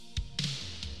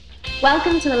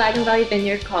Welcome to the Lagan Valley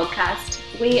Vineyard podcast.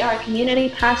 We are a community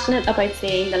passionate about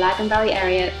seeing the Lagan Valley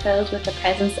area filled with the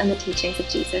presence and the teachings of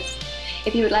Jesus.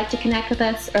 If you would like to connect with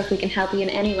us or if we can help you in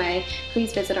any way,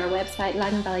 please visit our website,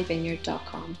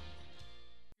 laganvalleyvineyard.com.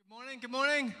 Good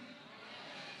morning.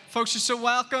 Folks, you're so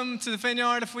welcome to the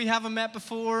Vineyard. If we haven't met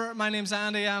before, my name's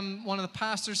Andy. I'm one of the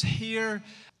pastors here.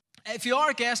 If you are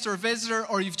a guest or a visitor,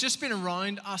 or you've just been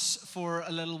around us for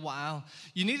a little while,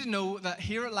 you need to know that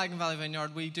here at Lagan Valley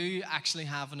Vineyard, we do actually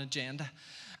have an agenda.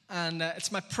 And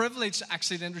it's my privilege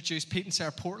actually to introduce Pete and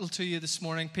Sarah Portal to you this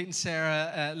morning. Pete and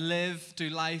Sarah live, do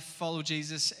life, follow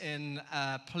Jesus in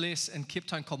a place in Cape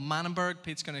Town called Manenberg.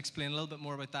 Pete's going to explain a little bit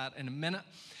more about that in a minute.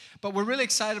 But we're really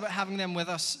excited about having them with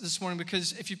us this morning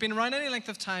because if you've been around any length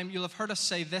of time, you'll have heard us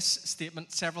say this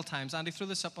statement several times. Andy, throw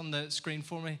this up on the screen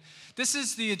for me. This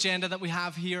is the agenda that we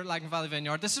have here at Lagan Valley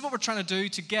Vineyard. This is what we're trying to do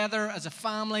together as a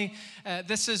family.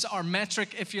 This is our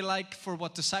metric, if you like, for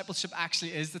what discipleship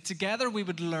actually is, that together we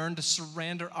would learn to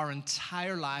surrender our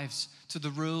entire lives to the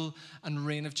rule and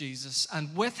reign of Jesus.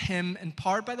 And with him,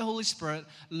 empowered by the Holy Spirit,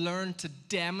 learn to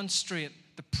demonstrate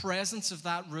the presence of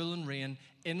that rule and reign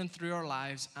in and through our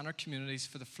lives and our communities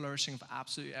for the flourishing of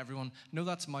absolutely everyone. I know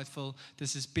that's a mouthful.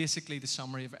 This is basically the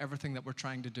summary of everything that we're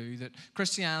trying to do. That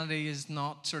Christianity is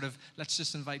not sort of, let's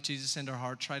just invite Jesus into our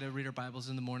heart, try to read our Bibles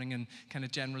in the morning and kind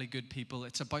of generally good people.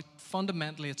 It's about,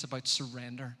 fundamentally, it's about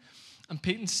surrender. And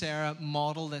Pete and Sarah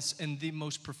model this in the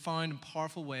most profound and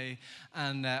powerful way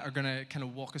and are going to kind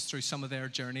of walk us through some of their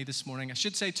journey this morning. I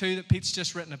should say, too, that Pete's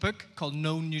just written a book called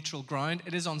No Neutral Ground.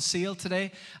 It is on sale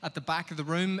today at the back of the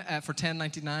room for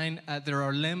 $10.99. There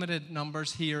are limited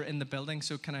numbers here in the building,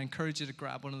 so can I encourage you to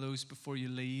grab one of those before you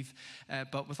leave?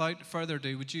 But without further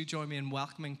ado, would you join me in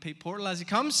welcoming Pete Portal as he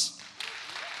comes?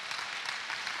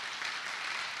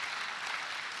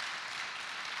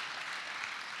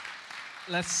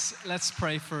 Let's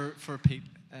pray for Pete.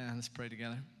 Let's pray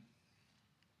together.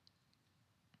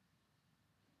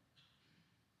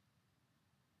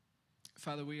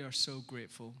 Father, we are so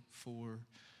grateful for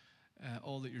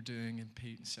all that you're doing in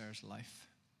Pete and Sarah's life.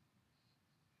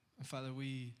 And Father,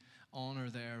 we honor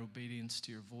their obedience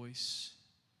to your voice,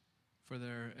 for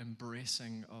their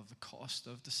embracing of the cost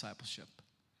of discipleship.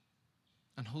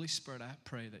 And Holy Spirit, I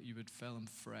pray that you would fill him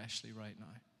freshly right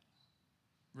now.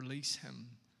 Release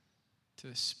him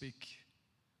to speak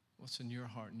what's in your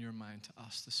heart and your mind to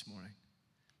us this morning.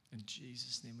 In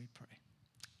Jesus' name we pray.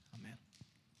 Amen.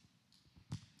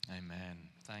 Amen.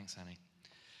 Thanks, Annie.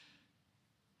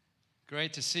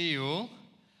 Great to see you all.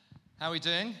 How are we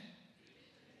doing?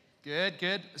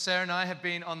 Good. Sarah and I have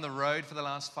been on the road for the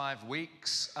last 5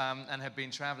 weeks and have been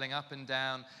traveling up and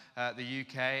down the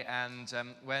UK. And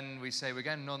when we say we're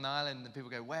going to Northern Ireland, and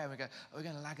people go, where? We go, oh, we're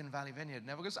going to Lagan Valley Vineyard.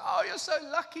 And everyone goes, oh, you're so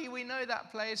lucky. We know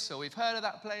that place, or we've heard of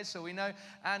that place, or we know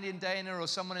Andy and Dana or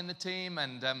someone in the team.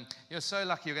 And you're so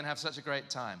lucky. You're going to have such a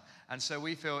great time. And so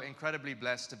we feel incredibly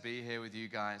blessed to be here with you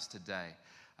guys today.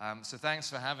 So thanks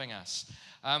for having us.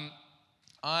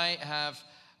 I have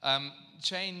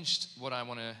changed what I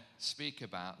want to speak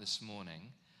about this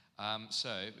morning. So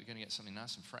we're going to get something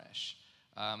nice and fresh.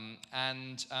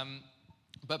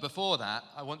 But before that,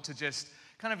 I want to just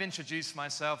kind of introduce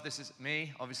myself. This is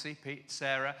me, obviously, Pete,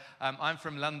 Sarah. I'm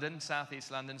from London,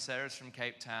 southeast London. Sarah's from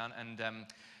Cape Town, and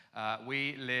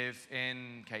we live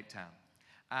in Cape Town.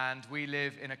 And we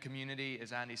live in a community,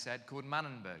 as Andy said, called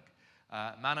Manenberg.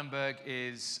 Manenberg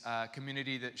is a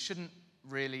community that shouldn't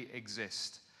really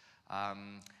exist.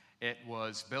 It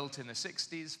was built in the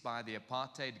 60s by the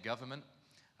apartheid government.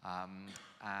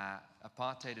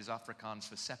 Apartheid is Afrikaans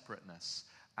for separateness.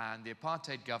 And the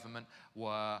apartheid government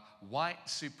were white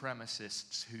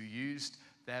supremacists who used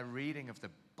their reading of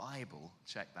the Bible,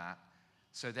 check that,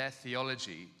 so their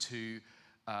theology to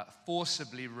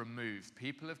forcibly remove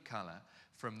people of color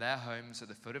from their homes at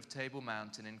the foot of Table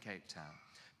Mountain in Cape Town,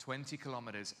 20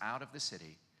 kilometers out of the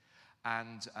city,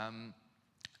 and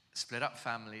split up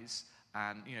families.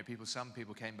 And some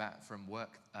people came back from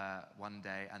work one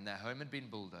day, and their home had been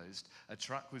bulldozed. A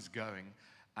truck was going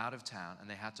out of town, and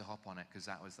they had to hop on it because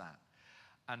that was that.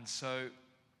 And so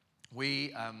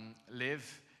we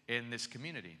live in this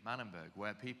community, Manenberg,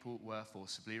 where people were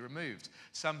forcibly removed.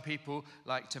 Some people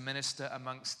like to minister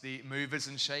amongst the movers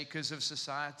and shakers of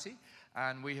society,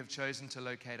 and we have chosen to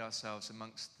locate ourselves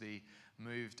amongst the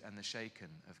moved and the shaken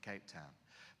of Cape Town,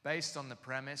 based on the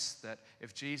premise that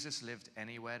if Jesus lived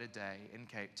anywhere today in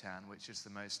Cape Town, which is the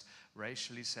most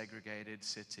racially segregated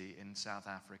city in South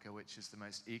Africa, which is the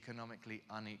most economically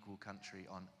unequal country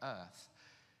on earth,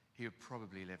 he would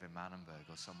probably live in Manenberg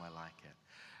or somewhere like it.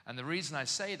 And the reason I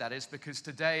say that is because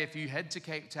today, if you head to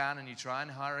Cape Town and you try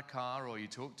and hire a car, or you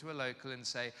talk to a local and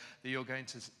say that you're going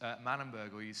to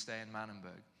Manenberg, or you stay in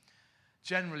Manenberg,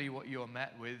 generally what you're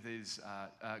met with is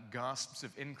gasps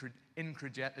of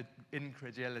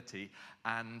incredulity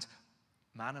and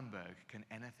Manenberg. Can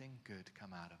anything good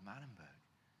come out of Manenberg?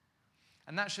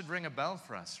 And that should ring a bell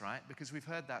for us, right? Because we've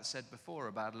heard that said before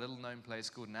about a little-known place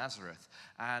called Nazareth.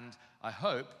 And I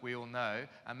hope we all know,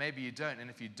 and maybe you don't, and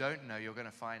if you don't know, you're going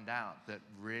to find out that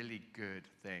really good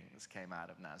things came out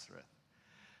of Nazareth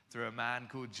through a man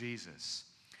called Jesus.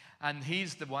 And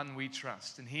he's the one we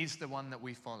trust, and he's the one that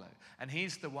we follow. And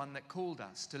he's the one that called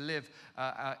us to live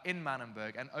in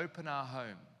Manenberg and open our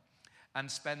home and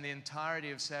spend the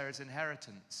entirety of Sarah's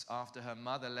inheritance after her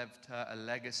mother left her a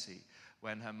legacy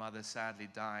when her mother sadly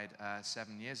died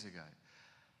 7 years ago.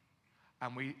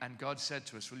 And God said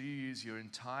to us, will you use your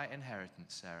entire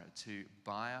inheritance, Sarah, to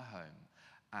buy a home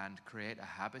and create a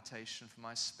habitation for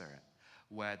my spirit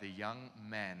where the young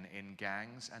men in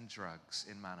gangs and drugs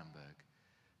in Manenberg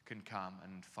can come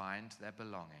and find their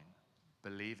belonging,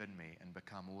 believe in me, and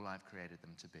become all I've created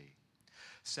them to be.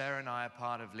 Sarah and I are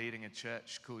part of leading a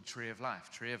church called Tree of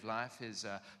Life. Tree of Life is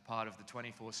part of the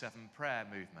 24/7 prayer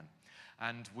movement.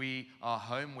 And our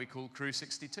home we call Crew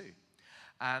 62.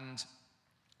 And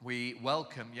we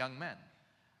welcome young men.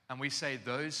 And we say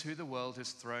those who the world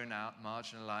has thrown out,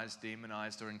 marginalized,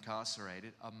 demonized, or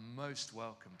incarcerated are most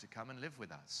welcome to come and live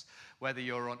with us. Whether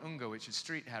you're on Unga, which is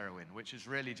street heroin, which is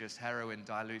really just heroin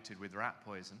diluted with rat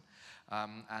poison,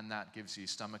 and that gives you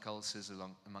stomach ulcers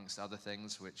amongst other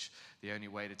things, which the only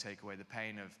way to take away the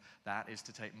pain of that is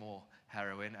to take more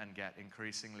heroin and get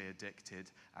increasingly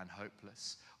addicted and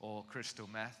hopeless. Or crystal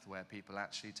meth, where people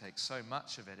actually take so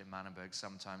much of it in Manenberg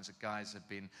sometimes that guys have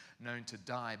been known to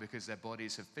die because their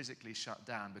bodies have physically shut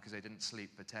down because they didn't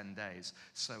sleep for 10 days.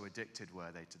 So addicted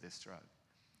were they to this drug.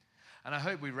 And I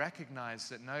hope we recognize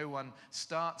that no one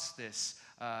starts this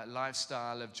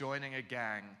lifestyle of joining a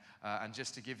gang. And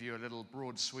just to give you a little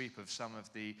broad sweep of some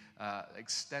of the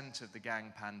extent of the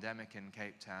gang pandemic in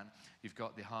Cape Town, you've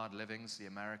got the hard livings, the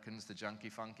Americans, the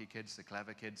junky funky kids, the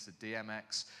clever kids, the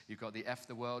DMX. You've got the F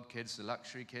the world kids, the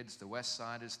luxury kids, the West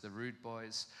Siders, the rude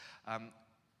boys.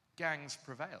 Gangs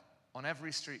prevail on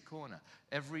every street corner.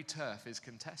 Every turf is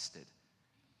contested.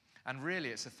 And really,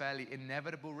 it's a fairly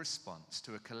inevitable response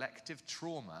to a collective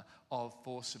trauma of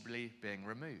forcibly being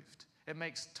removed. It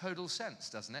makes total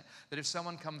sense, doesn't it? That if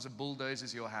someone comes and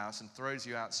bulldozes your house and throws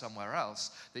you out somewhere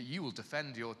else, that you will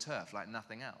defend your turf like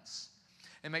nothing else.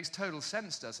 It makes total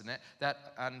sense, doesn't it,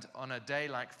 that, and on a day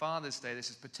like Father's Day,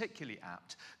 this is particularly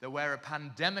apt, that where a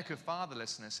pandemic of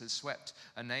fatherlessness has swept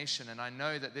a nation, and I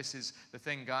know that this is the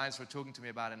thing guys were talking to me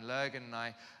about in Lurgan, and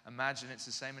I imagine it's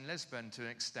the same in Lisbon to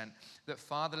an extent, that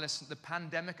the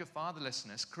pandemic of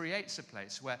fatherlessness creates a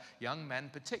place where young men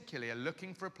particularly are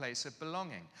looking for a place of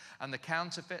belonging. And the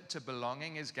counterfeit to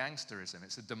belonging is gangsterism.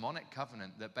 It's a demonic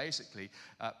covenant that basically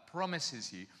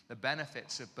promises you the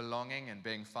benefits of belonging and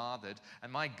being fathered.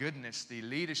 And my goodness, the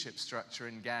leadership structure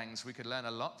in gangs, we could learn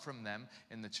a lot from them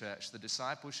in the church. The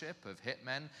discipleship of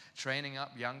hitmen, training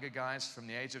up younger guys from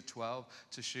the age of 12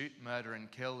 to shoot, murder,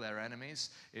 and kill their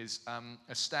enemies is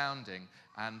astounding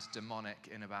and demonic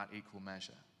in about equal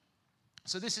measure.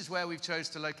 So this is where we've chose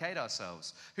to locate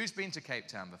ourselves. Who's been to Cape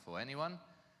Town before? Anyone?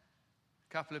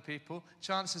 A couple of people.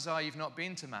 Chances are you've not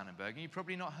been to Manenberg, and you've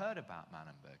probably not heard about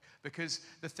Manenberg. Because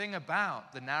the thing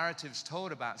about the narratives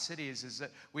told about cities is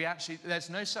that there's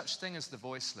no such thing as the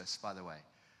voiceless, by the way.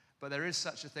 But there is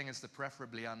such a thing as the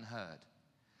preferably unheard.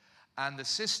 And the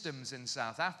systems in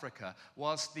South Africa,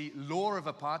 whilst the law of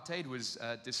apartheid was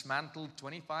dismantled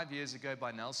 25 years ago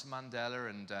by Nelson Mandela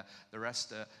and the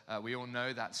rest, we all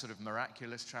know that sort of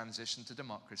miraculous transition to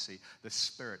democracy, the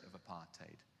spirit of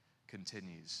apartheid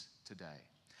continues today.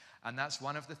 And that's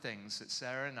one of the things that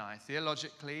Sarah and I,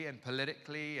 theologically and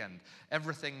politically and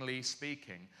everythingly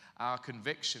speaking, our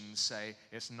convictions say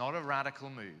it's not a radical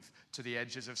move to the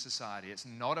edges of society. It's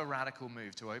not a radical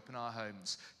move to open our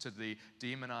homes to the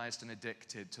demonized and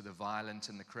addicted, to the violent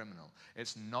and the criminal.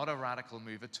 It's not a radical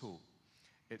move at all.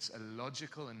 It's a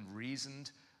logical and reasoned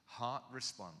heart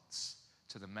response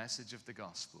to the message of the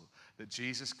gospel, that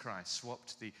Jesus Christ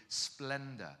swapped the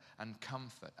splendor and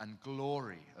comfort and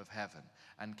glory of heaven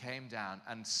and came down,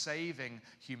 and saving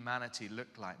humanity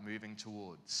looked like moving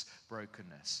towards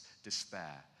brokenness,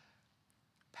 despair,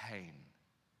 pain.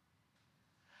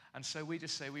 And so we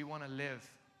just say we want to live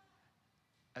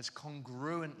as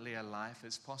congruently a life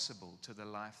as possible to the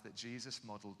life that Jesus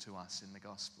modeled to us in the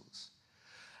Gospels.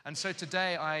 And so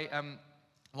today I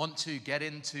want to get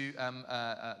into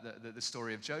the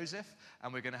story of Joseph,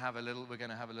 and we're going to have a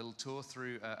little tour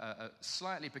through a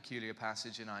slightly peculiar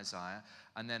passage in Isaiah,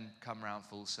 and then come around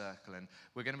full circle. And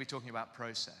we're going to be talking about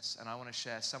process, and I want to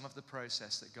share some of the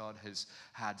process that God has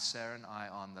had Sarah and I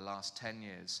on the last 10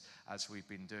 years as we've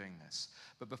been doing this.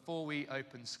 But before we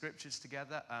open scriptures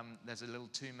together, there's a little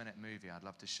 2-minute movie I'd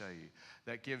love to show you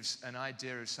that gives an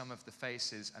idea of some of the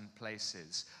faces and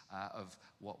places of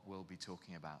what we'll be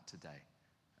talking about today.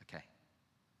 Okay.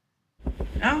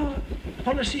 Our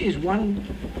policy is one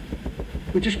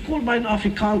which is called by an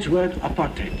Afrikaans word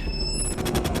apartheid.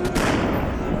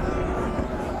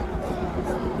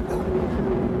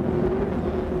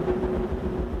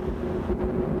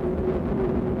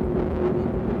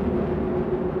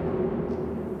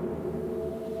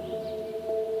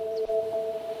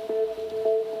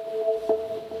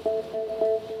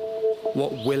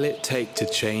 What will it take to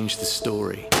change the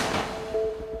story?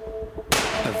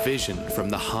 A vision from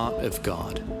the heart of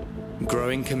God,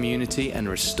 growing community and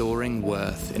restoring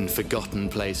worth in forgotten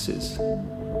places.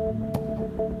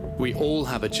 We all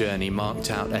have a journey marked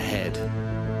out ahead.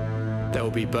 There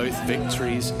will be both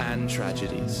victories and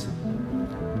tragedies.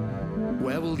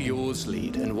 Where will yours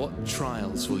lead, and what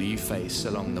trials will you face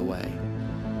along the way?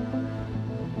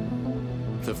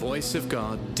 The voice of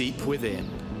God deep within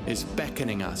is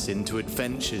beckoning us into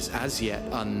adventures as yet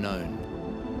unknown.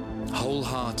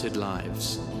 Wholehearted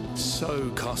lives,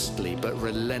 so costly but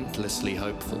relentlessly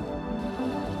hopeful.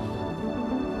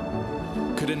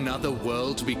 Could another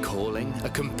world be calling, a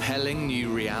compelling new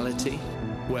reality,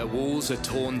 where walls are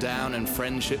torn down and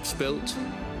friendships built,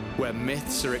 where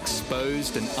myths are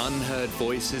exposed and unheard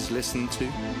voices listened to?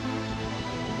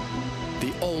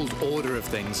 The old order of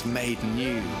things made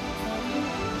new.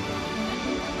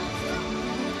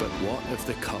 But what of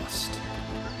the cost,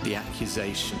 the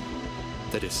accusation,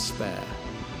 the despair,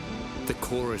 the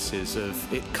choruses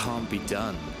of "it can't be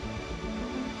done"?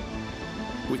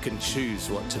 We can choose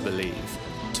what to believe,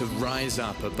 to rise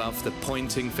up above the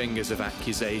pointing fingers of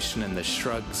accusation and the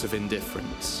shrugs of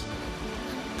indifference.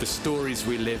 The stories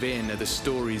we live in are the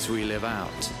stories we live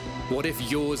out. What if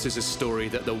yours is a story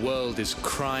that the world is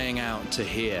crying out to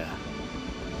hear?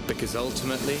 Because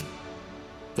ultimately,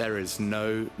 there is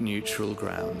no neutral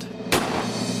ground.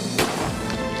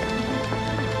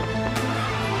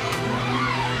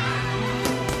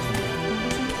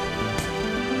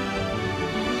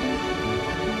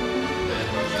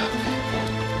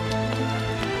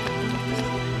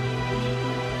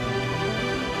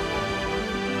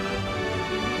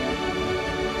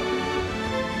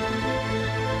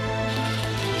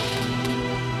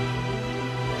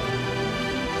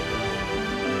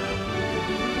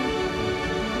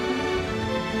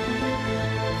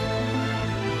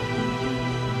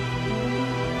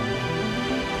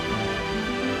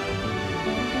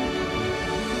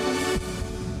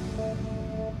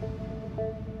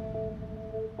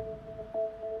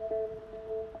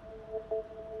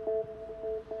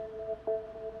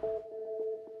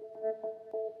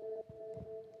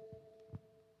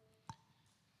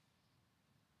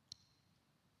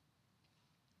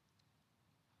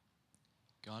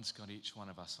 God's got each one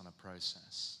of us on a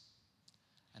process,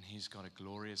 and He's got a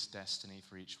glorious destiny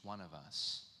for each one of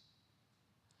us.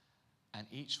 And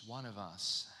each one of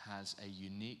us has a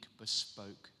unique,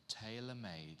 bespoke,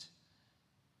 tailor-made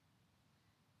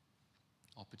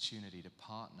opportunity to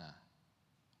partner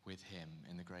with Him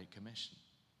in the Great Commission.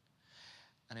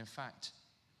 And in fact,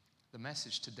 the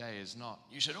message today is not,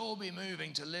 you should all be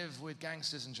moving to live with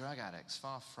gangsters and drug addicts.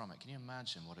 Far from it. Can you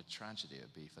imagine what a tragedy it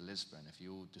would be for Lisbon if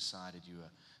you all decided you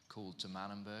were called to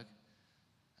Manenberg?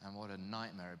 And what a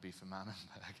nightmare it would be for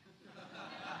Manenberg.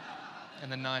 In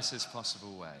the nicest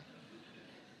possible way.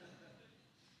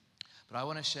 But I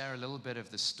want to share a little bit of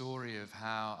the story of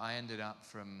how I ended up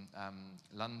from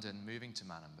London moving to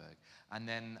Manenberg. And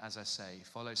then, as I say,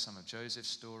 follow some of Joseph's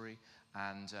story,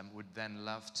 and would then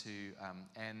love to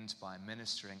end by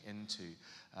ministering into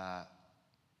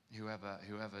whoever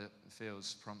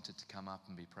feels prompted to come up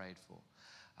and be prayed for.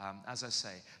 As I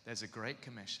say, there's a great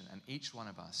commission, and each one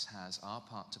of us has our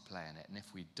part to play in it. And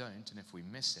if we don't, and if we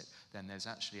miss it, then there's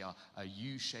actually a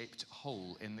U-shaped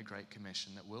hole in the Great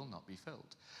Commission that will not be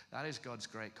filled. That is God's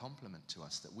great compliment to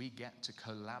us, that we get to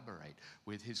collaborate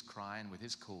with His cry and with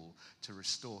His call to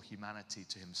restore humanity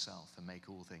to Himself and make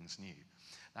all things new.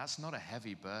 That's not a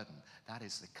heavy burden. That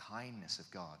is the kindness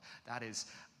of God. That is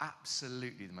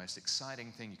absolutely the most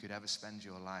exciting thing you could ever spend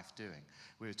your life doing.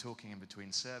 We were talking in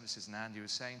between services, and Andy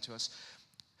was saying to us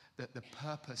that the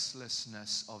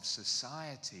purposelessness of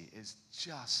society is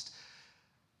just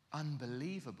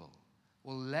unbelievable.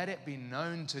 Well, let it be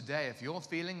known today. If you're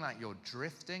feeling like you're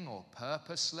drifting or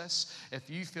purposeless, if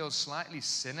you feel slightly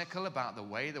cynical about the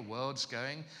way the world's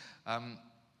going, I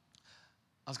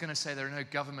was going to say there are no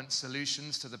government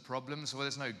solutions to the problems. Well,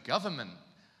 there's no government.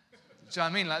 Do you know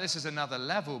what I mean? Like, this is another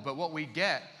level. But what we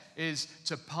get is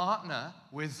to partner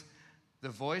with the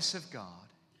voice of God,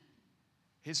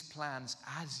 his plans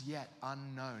as yet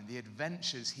unknown, the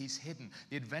adventures he's hidden,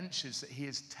 the adventures that he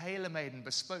has tailor-made and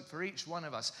bespoke for each one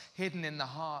of us, hidden in the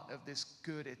heart of this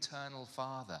good eternal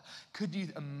Father. Could you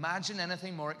imagine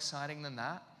anything more exciting than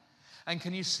that? And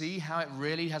can you see how it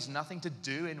really has nothing to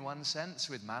do, in one sense,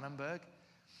 with Manenberg?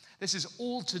 This is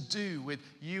all to do with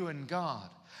you and God.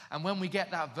 And when we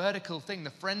get that vertical thing, the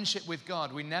friendship with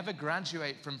God, we never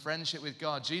graduate from friendship with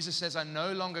God. Jesus says, I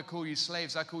no longer call you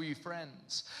slaves, I call you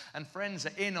friends. And friends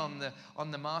are in on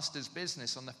the master's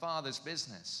business, on the Father's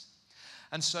business.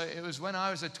 And so it was when I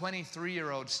was a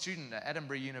 23-year-old student at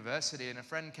Edinburgh University, and a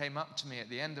friend came up to me at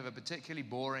the end of a particularly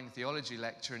boring theology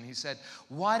lecture, and he said,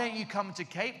 why don't you come to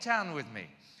Cape Town with me?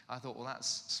 I thought, well,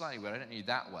 that's slightly weird. I don't know you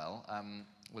that well.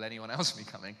 Will anyone else be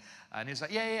coming? And he was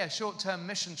like, yeah, short-term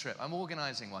mission trip. I'm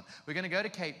organizing one. We're going to go to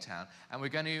Cape Town, and we're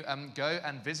going to go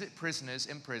and visit prisoners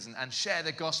in prison and share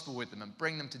the gospel with them and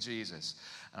bring them to Jesus.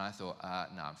 And I thought,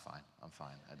 no, I'm fine.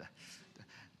 I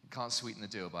can't sweeten the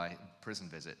deal by prison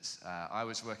visits. I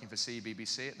was working for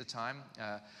CBBC at the time,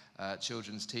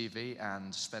 children's TV,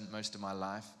 and spent most of my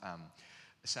life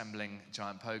assembling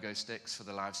giant pogo sticks for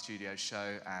the live studio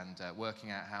show and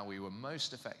working out how we were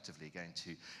most effectively going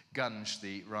to gunge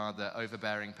the rather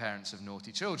overbearing parents of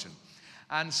naughty children.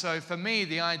 And so for me,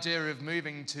 the idea of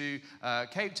moving to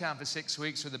Cape Town for 6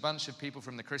 weeks with a bunch of people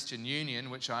from the Christian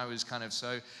Union, which I was kind of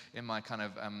so in my kind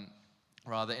of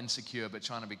rather insecure but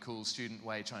trying to be cool student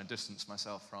way, trying to distance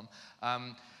myself from,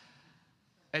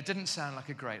 it didn't sound like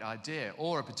a great idea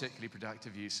or a particularly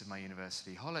productive use of my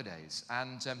university holidays.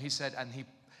 And he said, and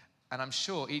I'm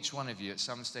sure each one of you at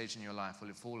some stage in your life will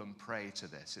have fallen prey to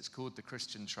this. It's called the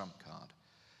Christian trump card.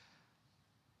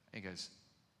 He goes,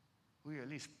 will you at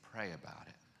least pray about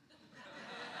it?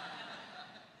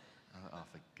 Oh,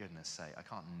 for goodness sake, I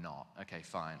can't not. Okay,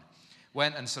 fine.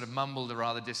 Went and sort of mumbled a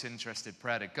rather disinterested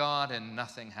prayer to God, and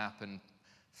nothing happened.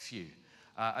 Phew.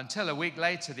 Until a week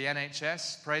later, the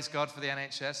NHS, praise God for the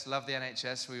NHS, love the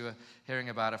NHS. We were hearing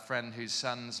about a friend whose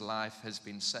son's life has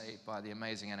been saved by the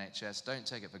amazing NHS. Don't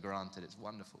take it for granted, it's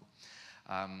wonderful.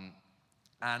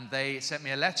 And they sent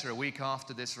me a letter a week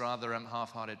after this rather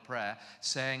half-hearted prayer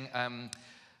saying,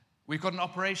 we've got an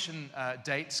operation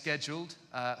date scheduled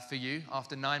for you.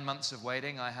 After 9 months of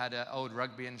waiting, I had an old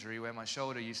rugby injury where my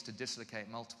shoulder used to dislocate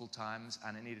multiple times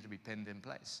and it needed to be pinned in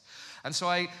place. And so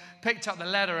I picked up the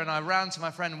letter and I ran to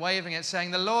my friend waving it,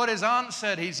 saying, the Lord has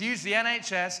answered. He's used the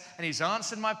NHS and he's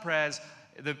answered my prayers.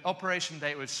 The operation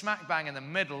date was smack bang in the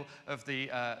middle of the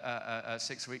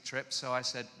 6-week trip. So I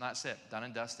said, that's it, done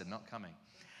and dusted, not coming.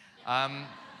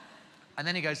 And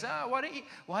then he goes, why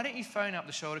don't you phone up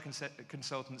the shoulder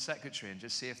consultant secretary and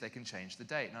just see if they can change the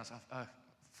date? And I was like, oh,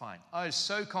 fine. I was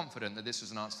so confident that this was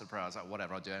an answer to the prayer. I was like,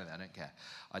 whatever, I'll do anything. I don't care.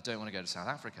 I don't want to go to South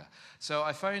Africa. So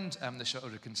I phoned the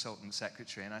shoulder consultant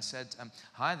secretary and I said,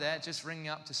 hi there, just ringing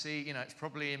up to see, it's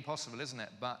probably impossible, isn't it?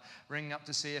 But ringing up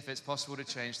to see if it's possible to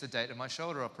change the date of my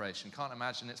shoulder operation. Can't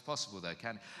imagine it's possible though,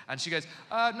 can? And she goes,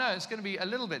 no, it's going to be a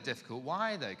little bit difficult.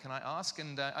 Why though, can I ask?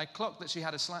 And I clocked that she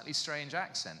had a slightly strange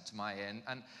accent to my ear.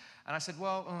 And I said,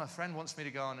 well, a friend wants me to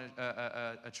go on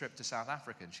a trip to South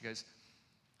Africa. And she goes,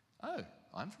 oh,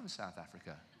 I'm from South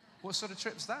Africa. What sort of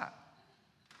trip's that?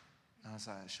 And I was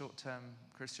like, a short-term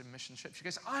Christian mission trip. She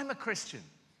goes, I'm a Christian.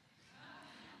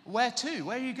 Where to?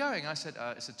 Where are you going? I said,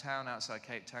 it's a town outside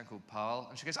Cape Town called Paarl.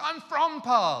 And she goes, I'm from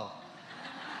Paarl.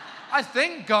 I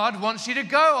think God wants you to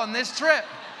go on this trip.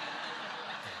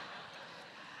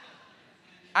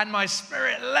 And my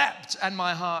spirit leapt and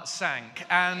my heart sank.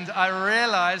 And I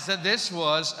realized that this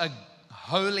was a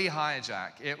holy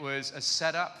hijack. It was a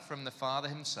setup from the Father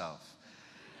himself.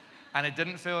 And it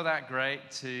didn't feel that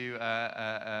great to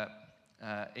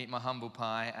eat my humble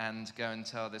pie and go and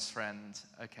tell this friend,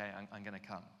 okay, I'm going to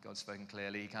come. God's spoken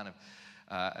clearly. He kind of,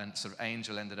 and sort of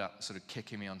angel ended up sort of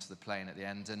kicking me onto the plane at the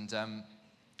end and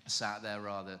sat there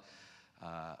rather,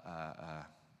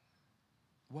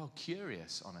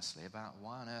 curious, honestly, about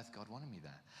why on earth God wanted me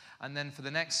there. And then for the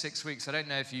next 6 weeks, I don't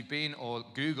know if you've been or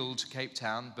Googled Cape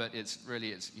Town, but it's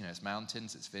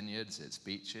mountains, it's vineyards, it's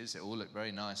beaches. It all looked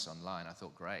very nice online. I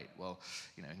thought, great. Well,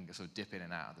 you can sort of dip in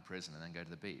and out of the prison and then go to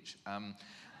the beach.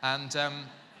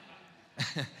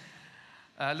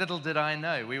 Little did I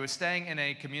know, we were staying in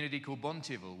a community called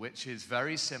Bonteheuwel, which is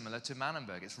very similar to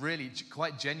Manenberg. It's really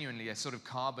quite genuinely a sort of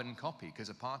carbon copy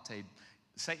because apartheid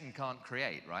Satan can't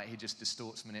create, right? He just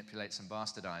distorts, manipulates, and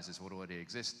bastardizes what already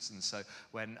exists. And so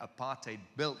when apartheid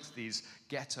built these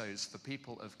ghettos for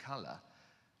people of color,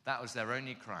 that was their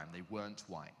only crime. They weren't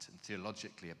white. And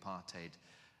theologically, apartheid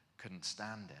couldn't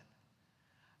stand it.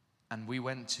 And we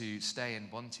went to stay in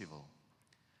Bonteheuwel.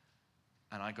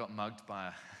 And I got mugged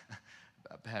by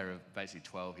a pair of basically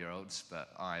 12-year-olds, but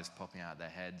eyes popping out of their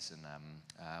heads.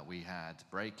 And we had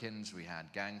break-ins, we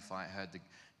had gang fight, heard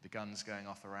the guns going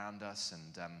off around us.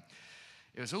 And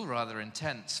it was all rather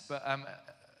intense. But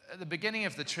at the beginning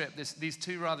of the trip, these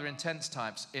two rather intense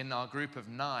types in our group of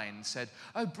 9 said,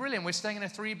 "Oh, brilliant, we're staying in a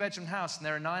 3-bedroom house, and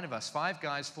there are 9 of us, 5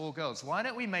 guys, 4 girls. Why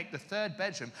don't we make the 3rd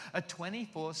bedroom a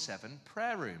 24/7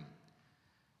 prayer room?"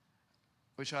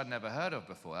 Which I'd never heard of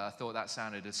before. I thought that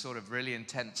sounded a sort of really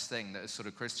intense thing that a sort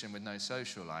of Christian with no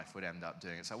social life would end up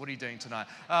doing. It's like, what are you doing tonight?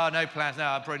 Oh, no plans. No,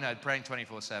 I'm praying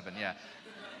 24/7, yeah.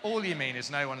 All you mean is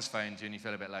no one's phoned you and you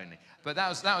feel a bit lonely. But that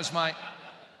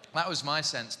was my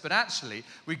sense. But actually,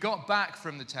 we got back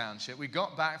from the township, we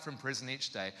got back from prison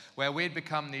each day, where we had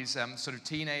become these sort of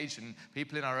teenage and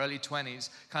people in our early 20s,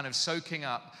 kind of soaking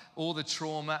up all the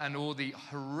trauma and all the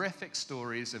horrific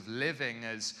stories of living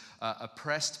as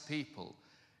oppressed people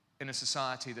in a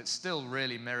society that still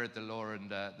really mirrored the law and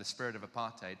the spirit of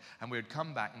apartheid. And we would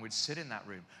come back and we'd sit in that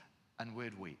room and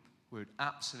we'd weep.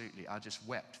 I just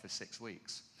wept for 6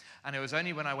 weeks. And it was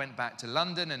only when I went back to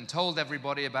London and told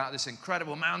everybody about this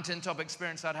incredible mountaintop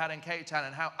experience I'd had in Cape Town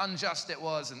and how unjust it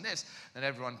was and this, that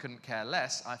everyone couldn't care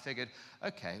less. I figured,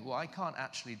 okay, well, I can't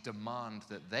actually demand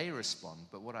that they respond,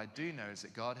 but what I do know is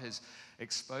that God has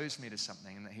exposed me to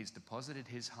something and that he's deposited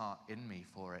his heart in me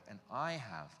for it, and I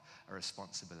have a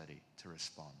responsibility to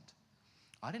respond.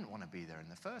 I didn't want to be there in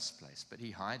the first place, but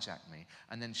he hijacked me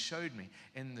and then showed me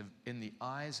in the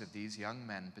eyes of these young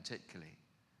men particularly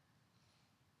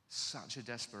such a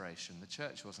desperation. The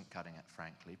church wasn't cutting it,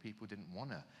 frankly. People didn't want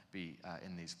to be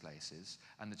in these places.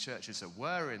 And the churches that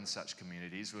were in such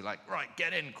communities were like, right,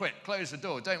 get in, quick, close the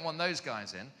door. Don't want those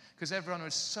guys in, because everyone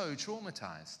was so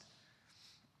traumatized.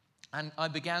 And I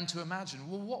began to imagine,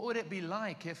 well, what would it be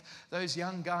like if those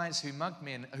young guys who mugged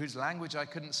me and whose language I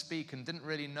couldn't speak and didn't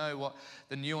really know what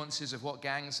the nuances of what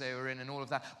gangs they were in and all of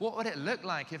that, what would it look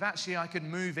like if actually I could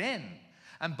move in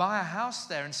and buy a house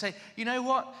there and say, you know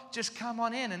what, just come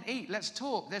on in and eat, let's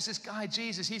talk. There's this guy,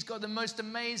 Jesus, he's got the most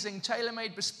amazing,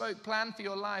 tailor-made, bespoke plan for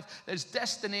your life. There's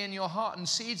destiny in your heart and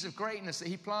seeds of greatness that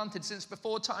he planted since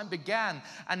before time began,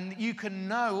 and you can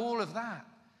know all of that.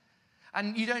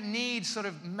 And you don't need sort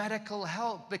of medical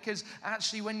help, because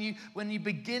actually when you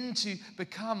begin to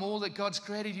become all that God's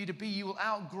created you to be, you will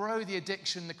outgrow the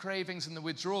addiction, the cravings, and the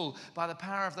withdrawal by the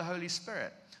power of the Holy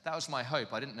Spirit. That was my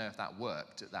hope. I didn't know if that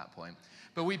worked at that point.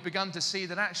 But we've begun to see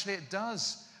that actually it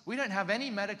does. We don't have any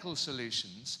medical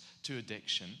solutions to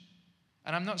addiction.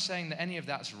 And I'm not saying that any of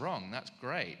that's wrong. That's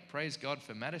great. Praise God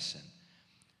for medicine.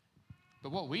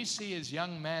 But what we see is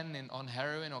young men on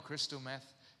heroin or crystal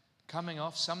meth coming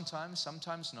off sometimes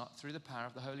not, through the power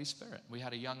of the Holy Spirit. We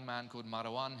had a young man called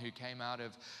Marwan who came out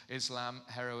of Islam,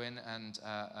 heroin, and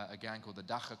a gang called the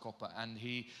Dachakopper, and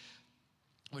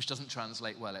which doesn't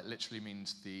translate well. It literally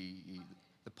means the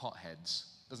potheads.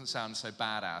 Doesn't sound so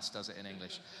badass, does it, in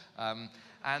English?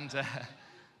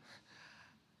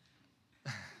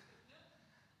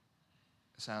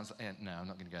 Sounds like, no, I'm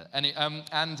not going to go there.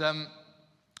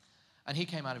 And he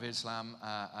came out of Islam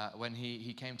when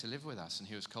he came to live with us, and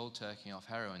he was cold turkeying off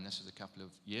heroin. This was a couple of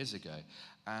years ago.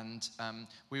 And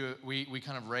we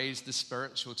kind of raised the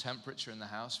spiritual temperature in the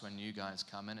house when you guys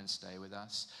come in and stay with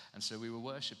us. And so we were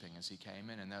worshiping as he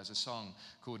came in, and there was a song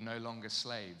called No Longer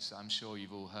Slaves. I'm sure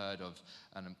you've all heard of,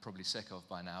 and I'm probably sick of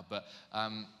by now, but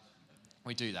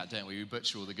we do that, don't we? We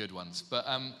butcher all the good ones. But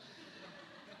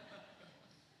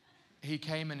he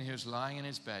came and he was lying in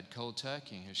his bed, cold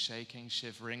turkey. He was shaking,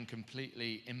 shivering,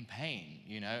 completely in pain,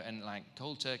 and like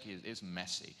cold turkey is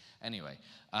messy. Anyway,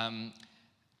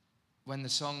 when the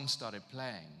song started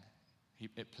playing,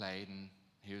 it played and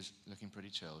he was looking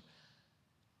pretty chilled.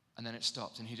 And then it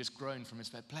stopped and he just groaned from his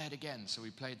bed, play it again. So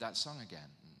we played that song again.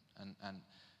 And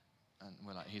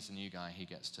we're like, he's the new guy, he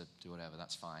gets to do whatever,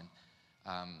 that's fine.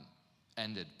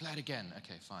 Ended, play it again,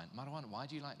 okay, fine. Marwan, why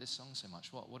do you like this song so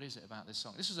much? What is it about this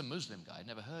song? This was a Muslim guy, I'd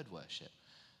never heard worship.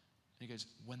 And he goes,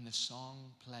 when the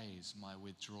song plays, my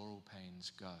withdrawal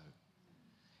pains go.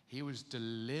 He was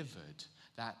delivered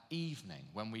that evening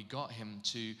when we got him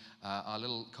to our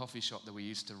little coffee shop that we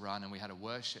used to run, and we had a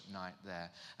worship night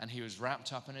there. And he was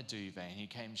wrapped up in a duvet, and he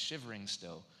came shivering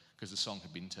still because the song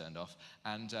had been turned off.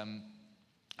 And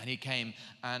And he came,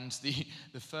 and the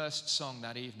first song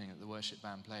that evening that the worship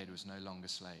band played was No Longer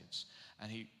Slaves.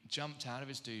 And he jumped out of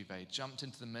his duvet, jumped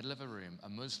into the middle of a room, a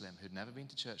Muslim who'd never been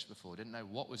to church before, didn't know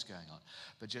what was going on,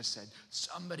 but just said,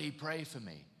 "Somebody pray for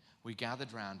me." We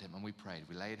gathered round him and we prayed.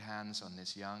 We laid hands on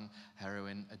this young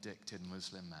heroin-addicted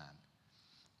Muslim man.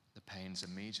 The pains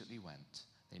immediately went.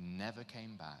 They never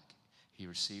came back. He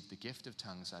received the gift of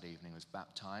tongues that evening, was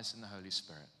baptized in the Holy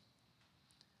Spirit,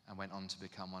 and went on to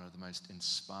become one of the most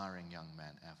inspiring young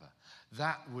men ever.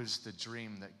 That was the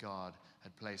dream that God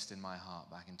had placed in my heart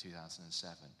back in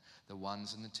 2007. The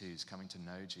ones and the twos coming to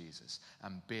know Jesus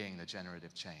and being the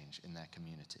generative change in their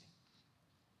community.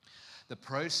 The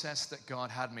process that God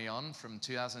had me on from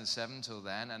 2007 till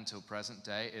then until present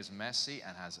day is messy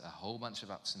and has a whole bunch of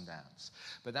ups and downs.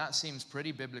 But that seems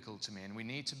pretty biblical to me, and we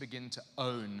need to begin to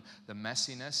own the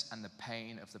messiness and the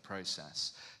pain of the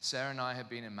process. Sarah and I have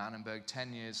been in Manenberg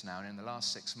 10 years now, and in the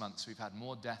last 6 months we've had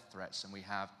more death threats than we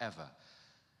have ever.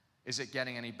 Is it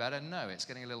getting any better? No, it's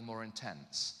getting a little more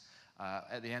intense.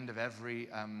 At the end of every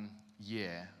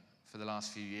year, for the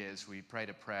last few years, we prayed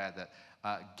a prayer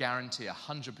that guarantee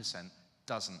 100%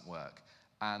 doesn't work.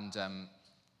 And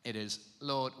it is,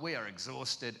 "Lord, we are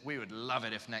exhausted. We would love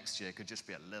it if next year could just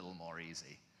be a little more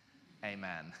easy.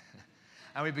 Amen."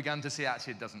 And we began to see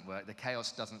actually it doesn't work. The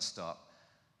chaos doesn't stop.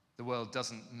 The world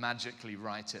doesn't magically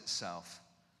right itself.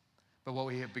 But what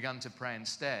we have begun to pray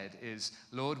instead is,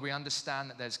 "Lord, we understand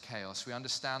that there's chaos. We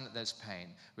understand that there's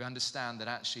pain. We understand that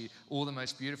actually all the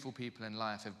most beautiful people in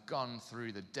life have gone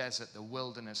through the desert, the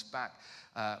wilderness,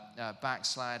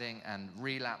 backsliding and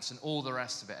relapse and all the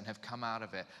rest of it, and have come out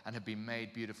of it and have been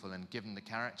made beautiful and given the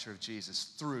character of Jesus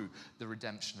through the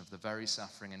redemption of the very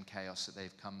suffering and chaos that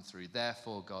they've come through.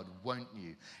 Therefore, God, won't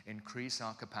you increase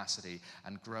our capacity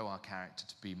and grow our character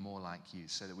to be more like you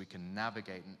so that we can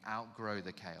navigate and outgrow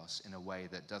the chaos in a way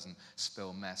that doesn't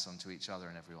spill mess onto each other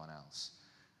and everyone else."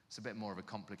 It's a bit more of a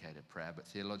complicated prayer, but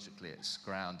theologically it's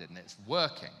grounded and it's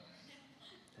working.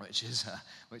 Which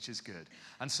is good.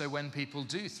 And so when people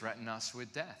do threaten us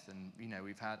with death, and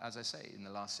we've had, as I say, in the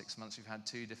last 6 months we've had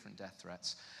 2 different death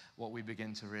threats, what we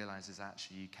begin to realize is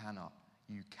actually you cannot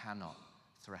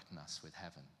threaten us with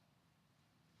heaven.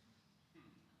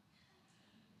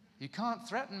 You can't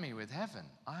threaten me with heaven.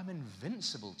 I'm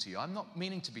invincible to you. I'm not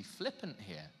meaning to be flippant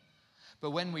here.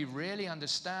 But when we really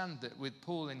understand that with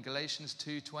Paul in Galatians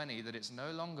 2:20, that it's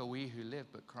no longer we who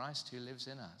live, but Christ who lives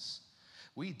in us.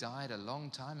 We died a long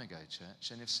time ago,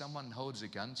 church, and if someone holds a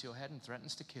gun to your head and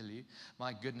threatens to kill you,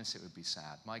 my goodness, it would be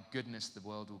sad. My goodness, the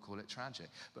world will call it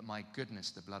tragic. But my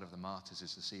goodness, the blood of the martyrs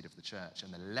is the seed of the church,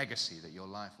 and the legacy that your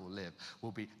life will live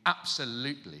will be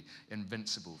absolutely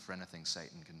invincible for anything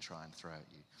Satan can try and throw at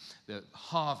you. The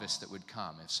harvest that would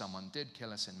come if someone did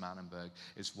kill us in Manenberg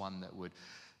is one that would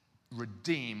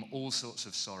redeem all sorts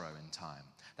of sorrow in time.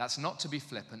 That's not to be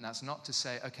flippant. That's not to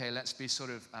say, okay, let's be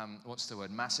sort of,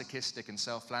 masochistic and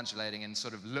self-flagellating and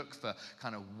sort of look for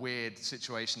kind of weird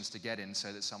situations to get in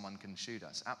so that someone can shoot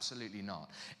us. Absolutely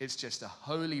not. It's just a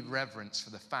holy reverence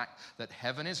for the fact that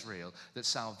heaven is real, that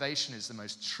salvation is the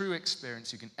most true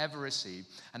experience you can ever receive,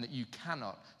 and that you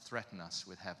cannot threaten us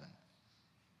with heaven.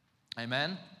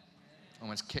 Amen? I'm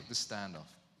going to kick the stand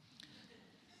off.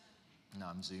 No,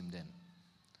 I'm zoomed in.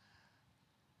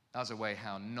 That was a way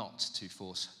how not to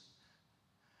force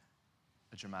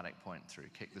a dramatic point through.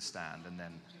 Kick the stand and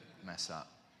then mess up.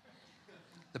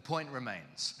 The point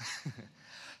remains.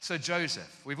 So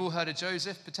Joseph. We've all heard of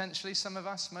Joseph, potentially, some of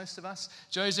us, most of us.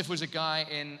 Joseph was a guy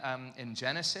in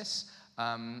Genesis.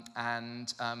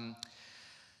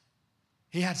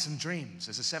 He had some dreams.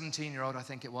 As a 17-year-old, I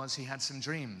think it was, he had some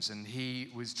dreams. And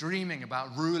he was dreaming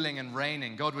about ruling and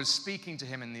reigning. God was speaking to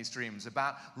him in these dreams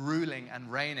about ruling and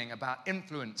reigning, about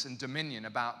influence and dominion,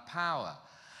 about power.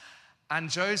 And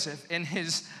Joseph, in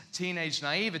his teenage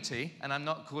naivety, and I'm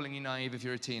not calling you naive if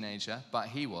you're a teenager, but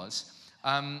he was,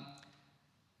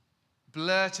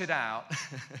 blurted out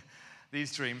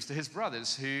these dreams to his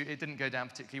brothers, who it didn't go down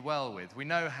particularly well with. We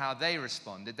know how they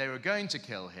responded. They were going to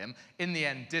kill him, in the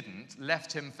end didn't,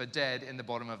 left him for dead in the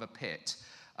bottom of a pit.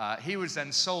 He was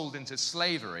then sold into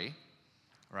slavery,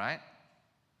 right?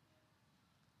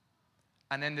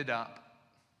 And ended up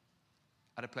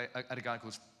at a guy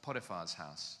called Potiphar's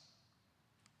house.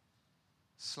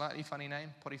 Slightly funny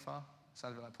name, Potiphar.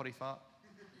 Sounds a bit like Potiphar.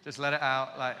 Just let it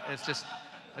out.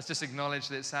 Let's just acknowledge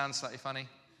that it sounds slightly funny.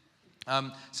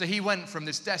 So he went from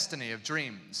this destiny of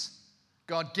dreams,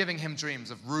 God giving him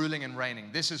dreams of ruling and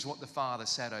reigning. This is what the Father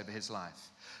said over his life.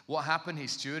 What happened? He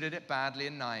stewarded it badly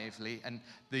and naively, and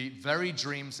the very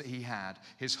dreams that he had,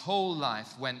 his whole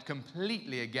life went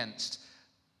completely against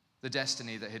the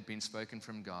destiny that had been spoken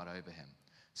from God over him.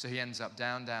 So he ends up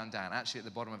down, down, down, actually at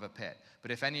the bottom of a pit.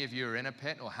 But if any of you are in a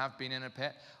pit or have been in a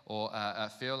pit or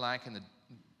feel like in the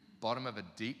bottom of a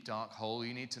deep, dark hole,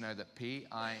 you need to know that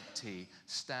PIT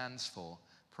stands for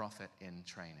Prophet in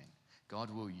Training. God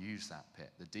will use that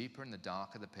pit. The deeper and the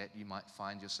darker the pit you might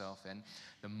find yourself in,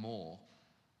 the more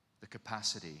the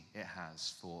capacity it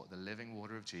has for the living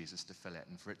water of Jesus to fill it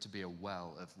and for it to be a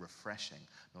well of refreshing,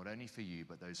 not only for you,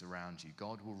 but those around you.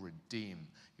 God will redeem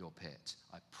your pit.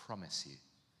 I promise you.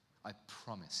 I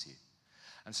promise you.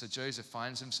 And so Joseph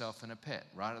finds himself in a pit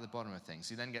right at the bottom of things.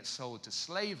 He then gets sold to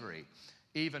slavery,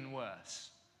 even worse.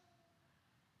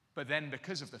 But then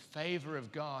because of the favor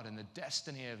of God and the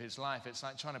destiny of his life, it's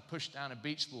like trying to push down a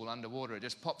beach ball underwater. It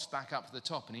just pops back up to the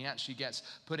top, and he actually gets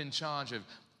put in charge of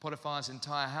Potiphar's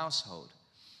entire household,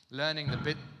 learning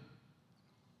the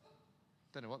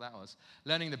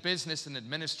business and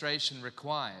administration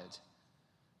required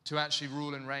to actually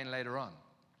rule and reign later on.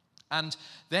 And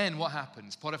then what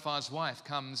happens? Potiphar's wife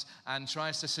comes and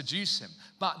tries to seduce him.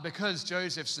 But because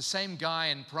Joseph's the same guy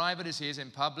in private as he is in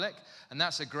public, and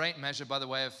that's a great measure, by the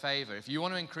way, of favor. If you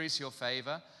want to increase your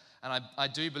favor, and I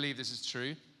do believe this is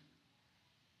true,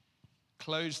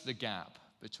 close the gap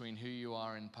between who you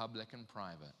are in public and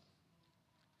private.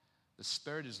 The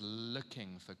Spirit is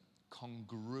looking for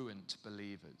congruent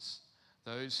believers,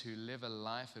 those who live a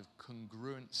life of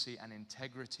congruency and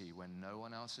integrity when no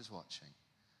one else is watching.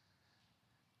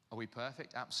 Are we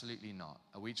perfect? Absolutely not.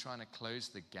 Are we trying to close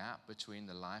the gap between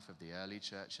the life of the early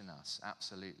church and us?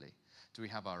 Absolutely. Do we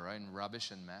have our own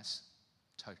rubbish and mess?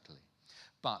 Totally.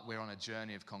 But we're on a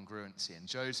journey of congruency. And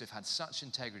Joseph had such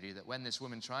integrity that when this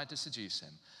woman tried to seduce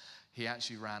him, he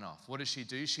actually ran off. What does she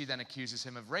do? She then accuses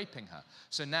him of raping her.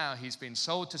 So now he's been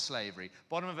sold to slavery,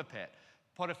 bottom of a pit,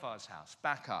 Potiphar's house,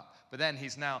 back up. But then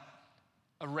he's now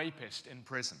a rapist in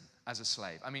prison as a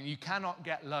slave. I mean, you cannot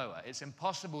get lower. It's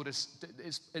impossible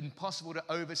to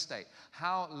overstate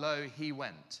how low he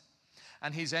went.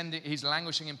 And he's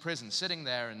languishing in prison, sitting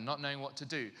there and not knowing what to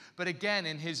do. But again,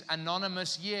 in his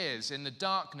anonymous years, in the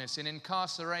darkness, in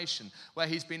incarceration, where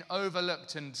he's been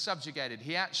overlooked and subjugated,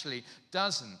 he actually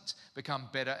doesn't become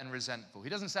bitter and resentful. He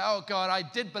doesn't say, oh God, I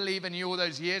did believe in you all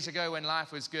those years ago when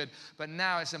life was good, but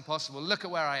now it's impossible. Look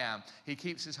at where I am. He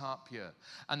keeps his heart pure.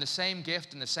 And the same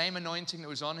gift and the same anointing that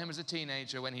was on him as a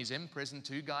teenager, when he's in prison,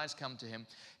 two guys come to him.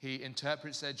 He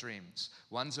interprets their dreams.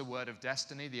 One's a word of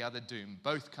destiny, the other doom.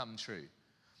 Both come true.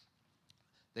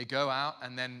 They go out,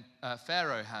 and then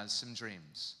Pharaoh has some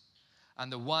dreams. And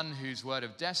the one whose word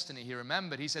of destiny he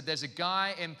remembered, he said, there's a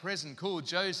guy in prison called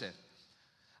Joseph.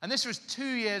 And this was 2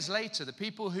 years later. The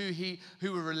people who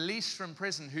were released from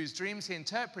prison, whose dreams he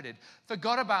interpreted,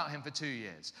 forgot about him for 2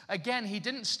 years. Again, he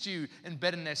didn't stew in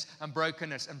bitterness and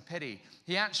brokenness and pity.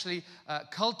 He actually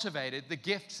cultivated the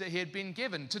gifts that he had been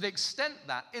given, to the extent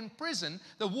that in prison,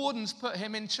 the wardens put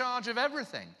him in charge of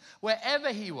everything.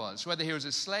 Wherever he was, whether he was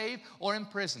a slave or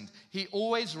imprisoned, he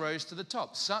always rose to the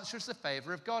top. Such was the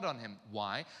favor of God on him.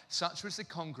 Why? Such was the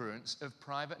congruence of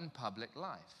private and public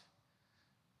life.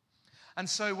 And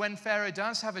so when Pharaoh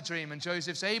does have a dream and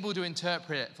Joseph's able to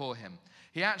interpret it for him,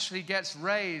 he actually gets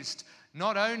raised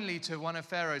not only to one of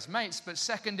Pharaoh's mates, but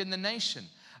second in the nation,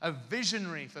 a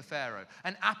visionary for Pharaoh,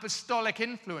 an apostolic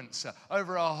influencer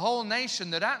over a whole nation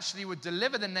that actually would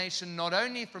deliver the nation not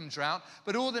only from drought,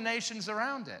 but all the nations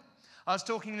around it. I was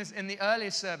talking in the earlier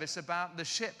service about the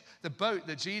ship, the boat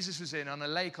that Jesus was in on a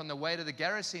lake on the way to the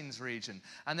Gerasenes region.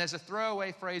 And there's a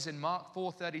throwaway phrase in Mark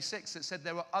 4:36 that said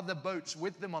there were other boats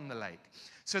with them on the lake.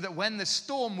 So that when the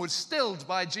storm was stilled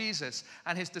by Jesus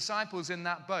and his disciples in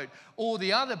that boat, all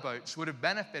the other boats would have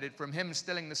benefited from him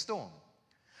stilling the storm.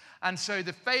 And so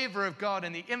the favor of God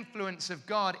and the influence of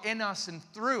God in us and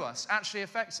through us actually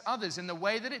affects others in the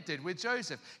way that it did with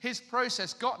Joseph. His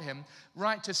process got him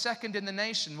right to second in the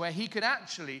nation, where he could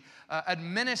actually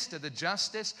administer the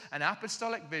justice and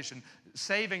apostolic vision,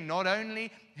 saving not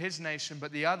only his nation,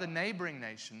 but the other neighboring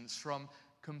nations from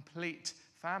complete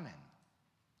famine.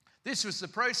 This was the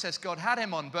process God had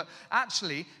him on. But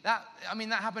actually, that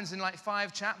happens in like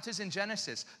 5 chapters in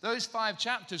Genesis. Those 5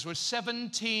 chapters were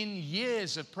 17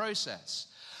 years of process.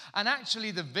 And actually,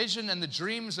 the vision and the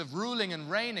dreams of ruling and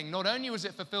reigning, not only was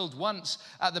it fulfilled once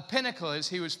at the pinnacle as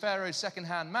he was Pharaoh's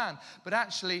second-hand man, but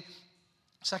actually,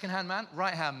 second-hand man?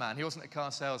 Right-hand man. He wasn't a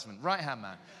car salesman. Right-hand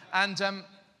man. And it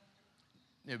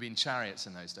would have been chariots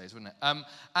in those days, wouldn't it?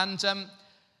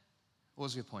 What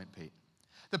was your point, Pete?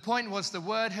 The point was the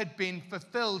word had been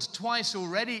fulfilled twice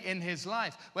already in his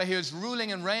life, where he was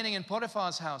ruling and reigning in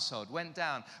Potiphar's household, went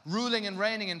down. Ruling and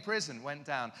reigning in prison, went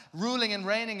down. Ruling and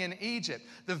reigning in Egypt.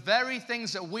 The very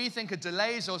things that we think are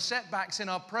delays or setbacks in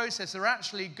our process are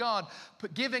actually God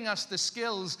giving us the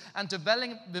skills and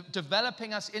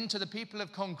developing us into the people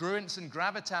of congruence and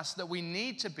gravitas that we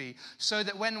need to be, so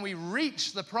that when we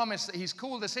reach the promise that he's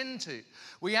called us into,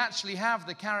 we actually have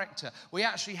the character, we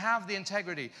actually have the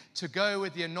integrity to go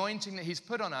with the anointing that he's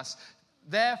put on us.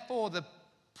 Therefore, the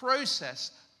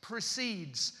process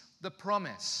precedes the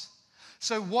promise.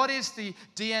 So what is the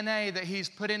DNA that he's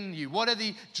put in you? What are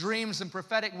the dreams and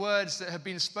prophetic words that have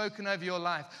been spoken over your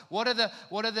life? What are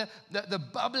the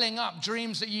bubbling up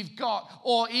dreams that you've got,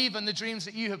 or even the dreams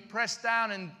that you have pressed down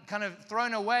and kind of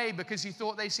thrown away because you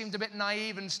thought they seemed a bit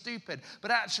naive and stupid? But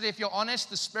actually, if you're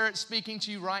honest, the Spirit's speaking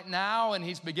to you right now and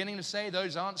he's beginning to say,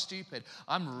 those aren't stupid.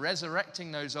 I'm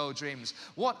resurrecting those old dreams.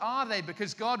 What are they?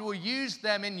 Because God will use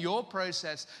them in your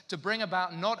process to bring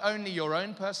about not only your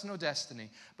own personal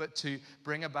destiny, but to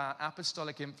bring about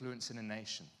apostolic influence in a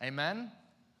nation. Amen?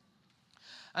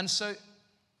 And so,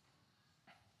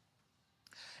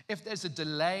 if there's a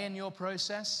delay in your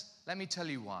process, let me tell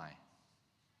you why.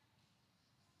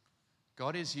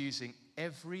 God is using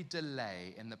every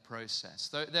delay in the process.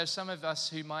 There's some of us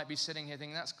who might be sitting here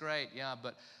thinking, that's great, yeah,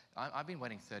 but I've been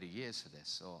waiting 30 years for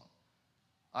this, or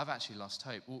I've actually lost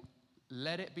hope. Well,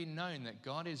 let it be known that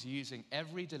God is using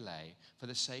every delay for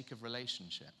the sake of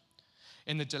relationship.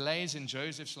 In the delays in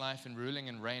Joseph's life in ruling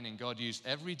and reigning, God used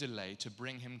every delay to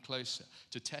bring him closer,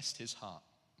 to test his heart.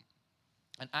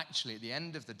 And actually, at the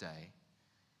end of the day,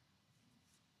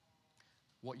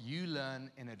 what you learn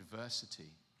in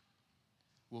adversity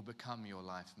will become your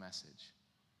life message.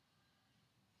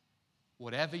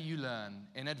 Whatever you learn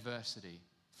in adversity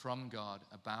from God,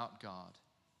 about God,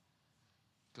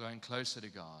 growing closer to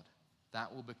God,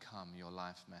 that will become your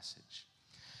life message.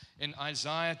 In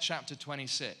Isaiah chapter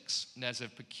 26, there's a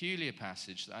peculiar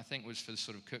passage that I think was for the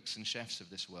sort of cooks and chefs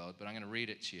of this world, but I'm going to read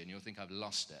it to you and you'll think I've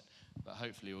lost it, but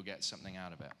hopefully you'll get something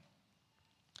out of it.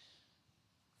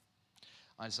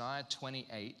 Isaiah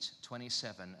 28,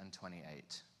 27 and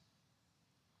 28.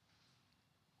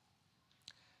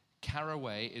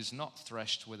 Caraway is not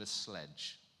threshed with a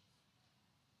sledge.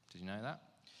 Did you know that?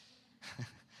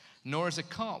 Nor is a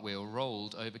cartwheel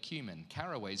rolled over cumin.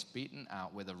 Caraway's beaten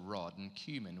out with a rod and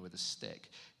cumin with a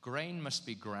stick. Grain must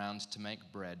be ground to make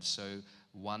bread, so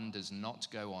one does not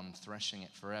go on threshing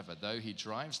it forever. Though he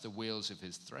drives the wheels of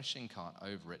his threshing cart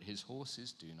over it, his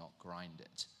horses do not grind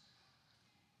it.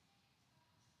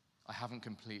 I haven't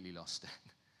completely lost it,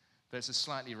 but it's a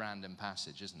slightly random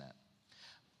passage, isn't it?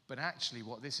 But actually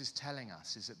what this is telling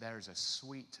us is that there is a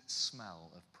sweet smell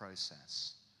of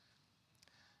process.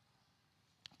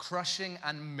 Crushing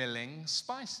and milling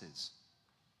spices,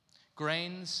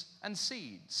 grains and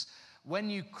seeds. When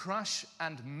you crush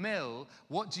and mill,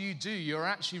 what do? You're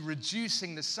actually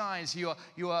reducing the size. You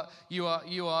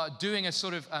are doing a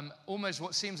sort of almost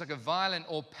what seems like a violent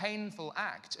or painful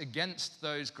act against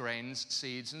those grains,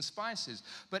 seeds, and spices.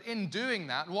 But in doing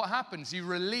that, what happens? You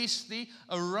release the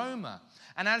aroma.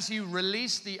 And as you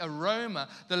release the aroma,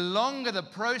 the longer the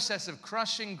process of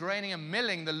crushing, graining, and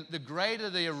milling, the greater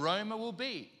the aroma will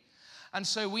be. And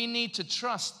so we need to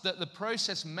trust that the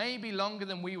process may be longer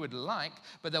than we would like,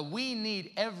 but that we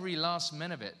need every last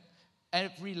minute of it,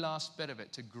 every last bit of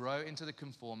it, to grow into the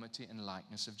conformity and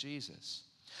likeness of Jesus.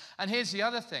 And here's the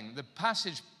other thing. The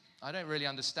passage, I don't really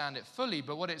understand it fully,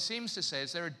 but what it seems to say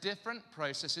is there are different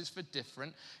processes for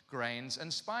different grains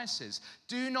and spices.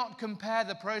 Do not compare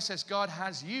the process God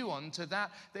has you on to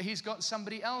that he's got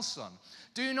somebody else on.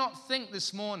 Do not think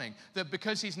this morning that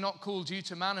because he's not called you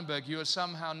to Manenberg, you are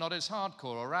somehow not as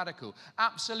hardcore or radical.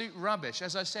 Absolute rubbish.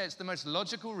 As I say, it's the most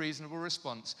logical, reasonable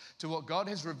response to what God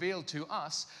has revealed to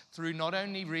us through not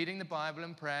only reading the Bible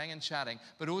and praying and chatting,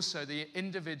 but also the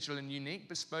individual and unique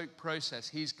bespoke process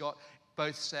he's got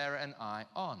both Sarah and I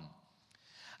on.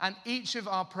 And each of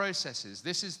our processes,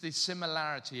 this is the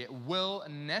similarity, it will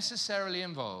necessarily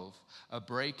involve a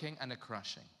breaking and a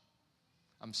crushing.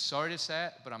 I'm sorry to say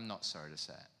it, but I'm not sorry to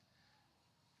say it.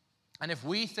 And if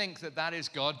we think that that is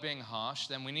God being harsh,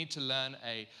 then we need to learn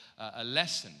a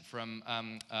lesson from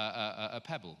a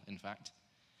pebble, in fact.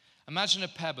 Imagine a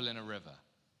pebble in a river.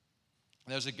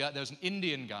 There was an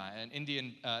Indian guy, an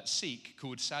Indian Sikh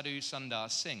called Sadhu Sundar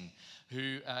Singh,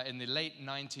 who in the late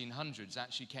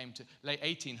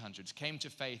 1800s came to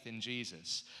faith in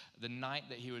Jesus the night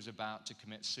that he was about to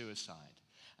commit suicide.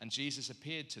 And Jesus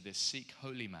appeared to this Sikh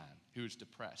holy man who was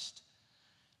depressed.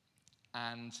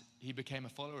 And he became a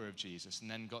follower of Jesus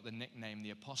and then got the nickname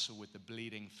the Apostle with the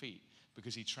Bleeding Feet,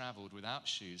 because he traveled without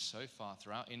shoes so far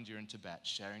throughout India and Tibet,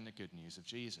 sharing the good news of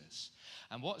Jesus.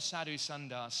 And what Sadhu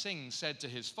Sundar Singh said to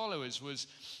his followers was,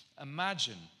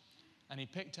 imagine, and he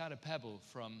picked out a pebble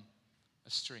from a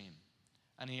stream,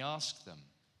 and he asked them,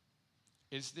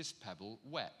 is this pebble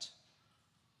wet?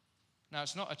 Now,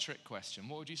 it's not a trick question.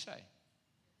 What would you say?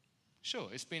 Sure,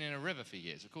 it's been in a river for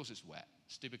years. Of course it's wet.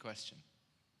 Stupid question.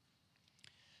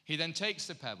 He then takes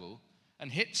the pebble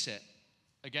and hits it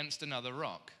against another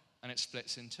rock, and it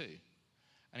splits in two.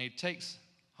 And he takes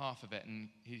half of it and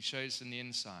he shows them the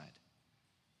inside.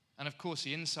 And of course,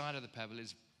 the inside of the pebble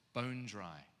is bone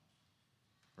dry,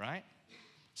 right?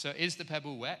 So is the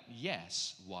pebble wet?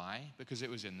 Yes. Why? Because it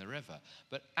was in the river.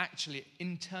 But actually,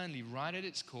 internally, right at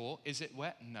its core, is it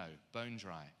wet? No, bone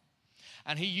dry.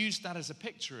 And he used that as a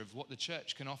picture of what the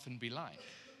church can often be like.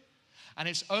 And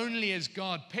it's only as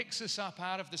God picks us up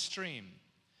out of the stream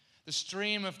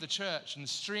of the church and the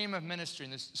stream of ministry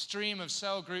and the stream of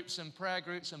cell groups and prayer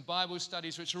groups and Bible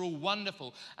studies, which are all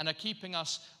wonderful and are keeping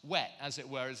us wet, as it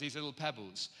were, as these little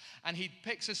pebbles. And he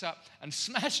picks us up and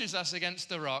smashes us against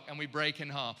the rock and we break in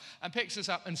half. And picks us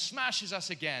up and smashes us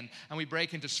again and we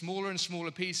break into smaller and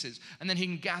smaller pieces. And then he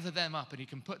can gather them up and he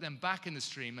can put them back in the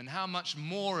stream. And how much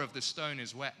more of the stone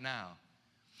is wet now?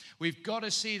 We've got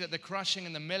to see that the crushing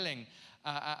and the milling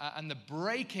and the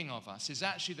breaking of us is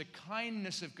actually the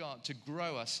kindness of God to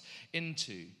grow us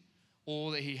into all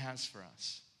that he has for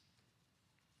us.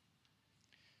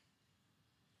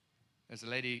 There's a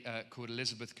lady called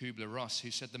Elizabeth Kubler-Ross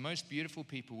who said, the most beautiful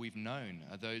people we've known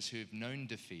are those who have known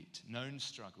defeat, known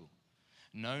struggle,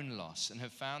 known loss, and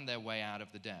have found their way out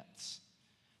of the depths.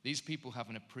 These people have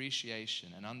an appreciation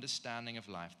and understanding of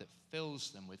life that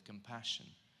fills them with compassion,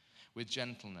 with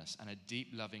gentleness and a deep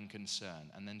loving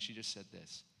concern. And then she just said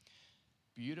this,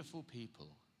 beautiful people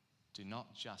do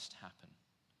not just happen.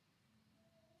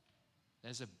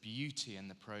 There's a beauty in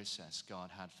the process God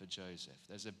had for Joseph.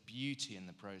 There's a beauty in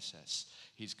the process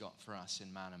he's got for us in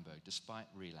Manenberg, despite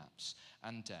relapse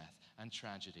and death and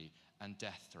tragedy and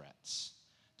death threats,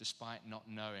 despite not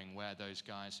knowing where those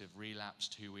guys who've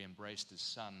relapsed, who we embraced as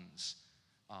sons,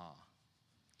 are.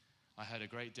 I heard a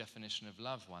great definition of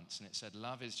love once, and it said,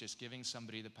 love is just giving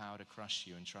somebody the power to crush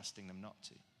you and trusting them not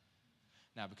to.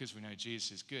 Now, because we know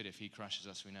Jesus is good, if he crushes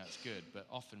us, we know it's good. But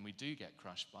often we do get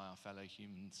crushed by our fellow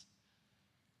humans.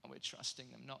 And we're trusting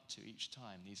them not to each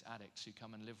time. These addicts who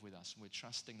come and live with us, and we're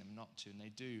trusting them not to, and they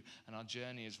do. And our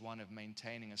journey is one of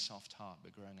maintaining a soft heart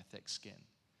but growing a thick skin.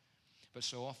 But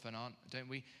so often, don't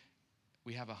we?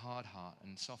 We have a hard heart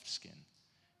and soft skin.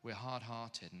 We're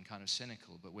hard-hearted and kind of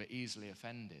cynical, but we're easily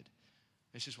offended.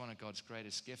 This is one of God's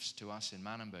greatest gifts to us in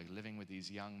Manenberg, living with these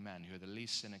young men who are the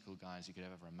least cynical guys you could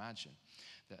ever imagine,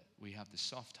 that we have the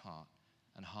soft heart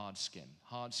and hard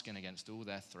skin against all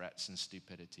their threats and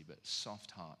stupidity, but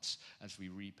soft hearts as we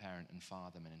reparent and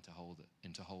father them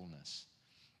into wholeness.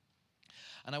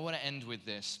 And I want to end with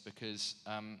this because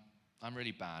I'm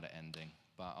really bad at ending,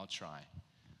 but I'll try.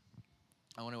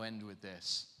 I want to end with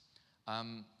this.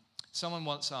 Someone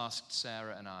once asked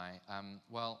Sarah and I,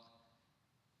 well,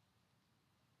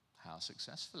 how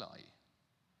successful are you?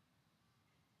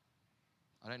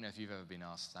 I don't know if you've ever been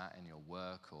asked that in your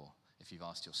work, or if you've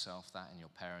asked yourself that in your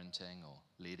parenting or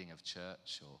leading of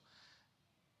church. Or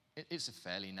it's a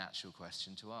fairly natural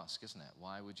question to ask, isn't it?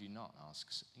 Why would you not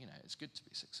ask? You know, it's good to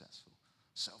be successful.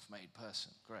 Self-made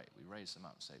person, great. We raise them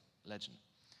up and say, legend.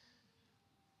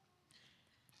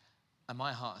 And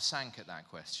my heart sank at that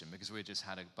question because we just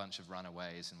had a bunch of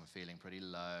runaways and were feeling pretty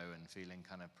low and feeling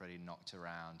kind of pretty knocked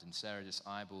around. And Sarah just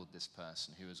eyeballed this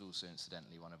person who was also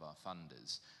incidentally one of our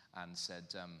funders and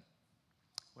said,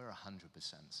 we're 100%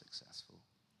 successful.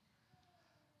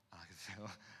 I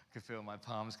could feel my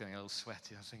palms getting a little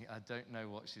sweaty. I was thinking, I don't know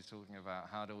what she's talking about.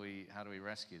 How do we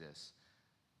rescue this?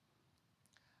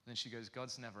 And then she goes,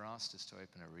 God's never asked us to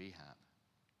open a rehab.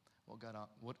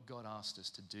 What God asked us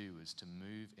to do was to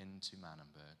move into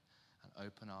Manenberg and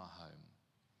open our home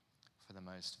for the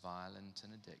most violent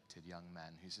and addicted young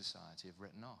men who society have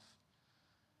written off.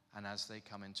 And as they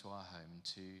come into our home,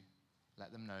 to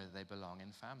let them know that they belong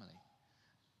in family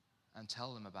and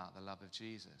tell them about the love of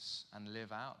Jesus and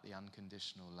live out the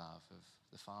unconditional love of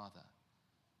the Father.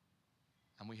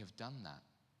 And we have done that,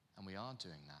 and we are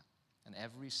doing that. And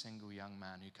every single young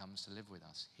man who comes to live with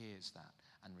us hears that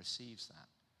and receives that.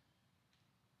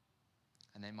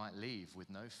 And they might leave with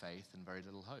no faith and very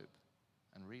little hope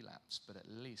and relapse, but at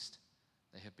least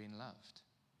they have been loved.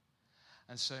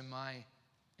 And so my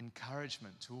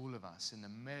encouragement to all of us in the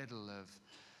middle of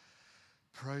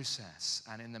process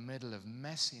and in the middle of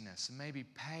messiness and maybe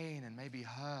pain and maybe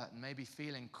hurt and maybe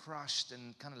feeling crushed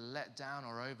and kind of let down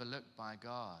or overlooked by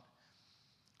God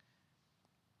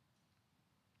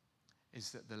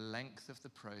is that the length of the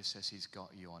process he's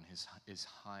got you on is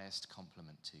highest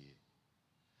compliment to you.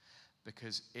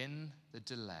 Because in the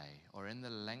delay or in the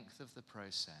length of the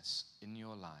process in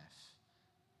your life,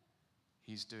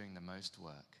 he's doing the most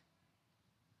work.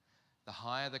 The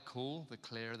higher the call, the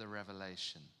clearer the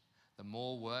revelation. The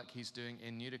more work he's doing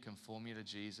in you to conform you to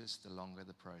Jesus, the longer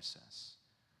the process.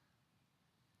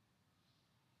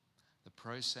 The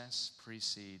process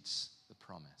precedes the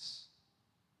promise.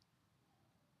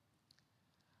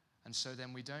 And so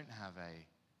then we don't have a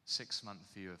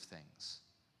 6-month view of things.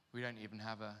 We don't even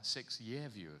have a 6-year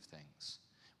view of things.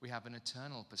 We have an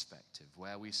eternal perspective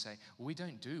where we say, well, we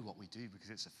don't do what we do because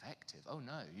it's effective. Oh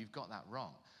no, you've got that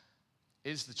wrong.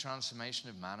 Is the transformation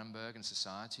of Manenberg and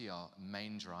society our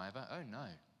main driver? Oh no.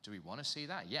 Do we want to see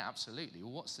that? Yeah, absolutely.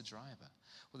 Well, what's the driver?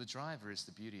 Well, the driver is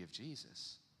the beauty of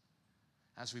Jesus.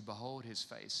 As we behold his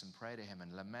face and pray to him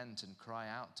and lament and cry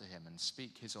out to him and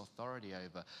speak his authority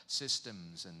over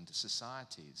systems and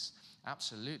societies,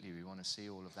 absolutely we want to see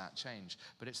all of that change.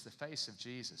 But it's the face of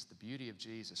Jesus, the beauty of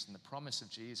Jesus, and the promise of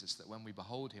Jesus that when we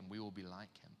behold him, we will be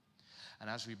like him. And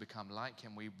as we become like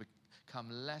him, we become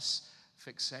less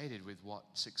fixated with what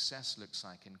success looks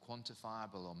like in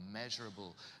quantifiable or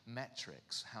measurable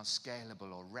metrics, how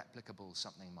scalable or replicable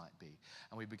something might be.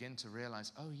 And we begin to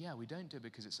realize, oh yeah, we don't do it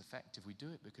because it's effective, we do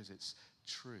it because it's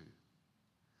true.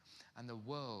 And the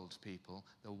world, people,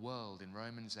 the world in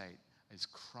Romans 8 is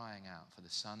crying out for the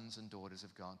sons and daughters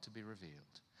of God to be revealed.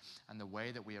 And the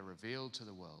way that we are revealed to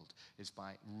the world is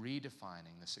by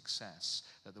redefining the success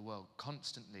that the world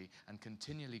constantly and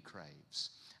continually craves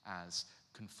as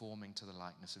conforming to the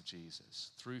likeness of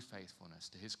Jesus through faithfulness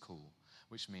to his call,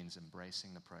 which means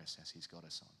embracing the process he's got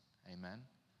us on. Amen?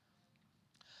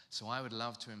 So I would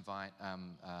love to invite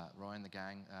Roy and the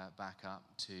gang back up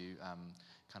to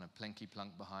kind of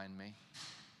plinky-plunk behind me.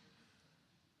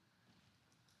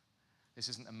 This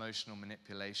isn't emotional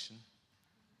manipulation,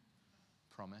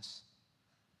 promise.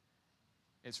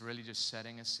 It's really just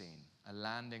setting a scene, a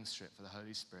landing strip for the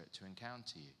Holy Spirit to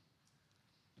encounter you.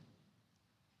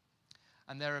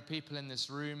 And there are people in this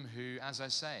room who, as I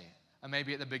say, are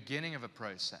maybe at the beginning of a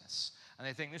process, and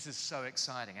they think this is so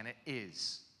exciting, and it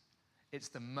is. It's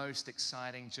the most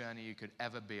exciting journey you could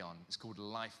ever be on. It's called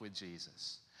life with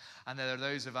Jesus. And there are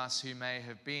those of us who may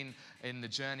have been in the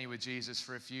journey with Jesus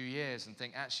for a few years and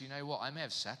think, actually, you know what? I may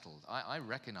have settled. I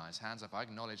recognize, hands up, I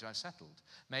acknowledge I settled.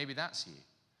 Maybe that's you.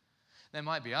 There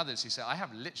might be others who say, I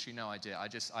have literally no idea.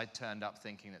 I turned up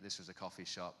thinking that this was a coffee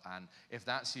shop. And if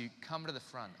that's you, come to the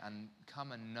front and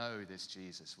come and know this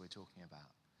Jesus we're talking about.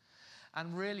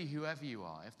 And really, whoever you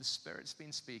are, if the Spirit's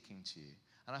been speaking to you,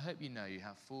 and I hope you know you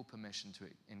have full permission to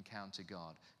encounter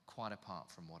God quite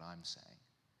apart from what I'm saying.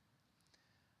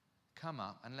 Come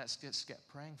up and let's just get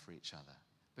praying for each other,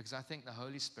 because I think the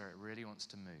Holy Spirit really wants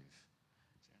to move.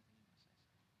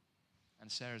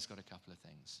 And Sarah's got a couple of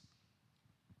things.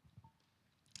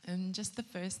 And just the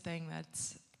first thing that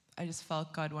I just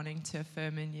felt God wanting to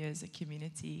affirm in you as a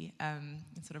community,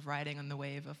 sort of riding on the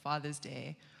wave of Father's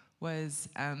Day, was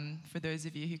for those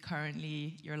of you who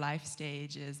currently, your life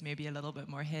stage is maybe a little bit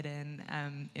more hidden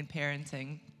in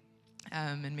parenting,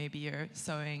 and maybe you're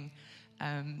sowing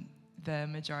the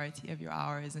majority of your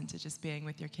hours into just being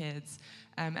with your kids.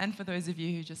 And for those of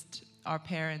you who just are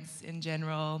parents in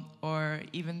general, or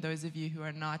even those of you who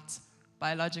are not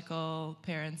biological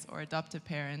parents or adoptive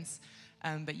parents,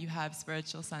 but you have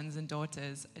spiritual sons and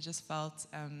daughters, I just felt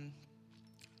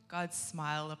God's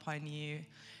smile upon you,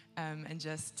 and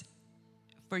just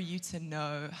for you to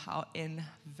know how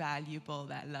invaluable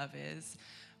that love is.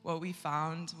 What we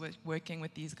found with working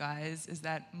with these guys is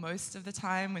that most of the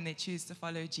time when they choose to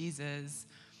follow Jesus,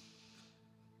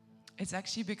 it's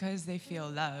actually because they feel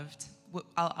loved.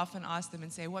 I'll often ask them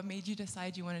and say, what made you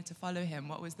decide you wanted to follow him?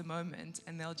 What was the moment?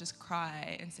 And they'll just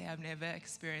cry and say, I've never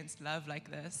experienced love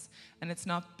like this. And it's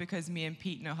not because me and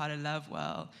Pete know how to love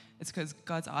well. It's because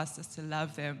God's asked us to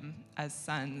love them as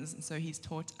sons. And so he's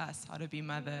taught us how to be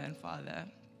mother and father.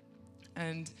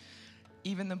 And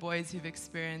even the boys who've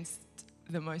experienced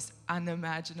the most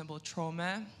unimaginable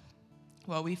trauma,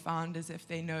 what we found is if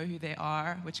they know who they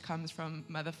are, which comes from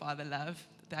mother-father love,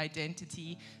 the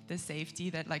identity, the safety,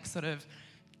 that like sort of,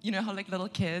 you know how like little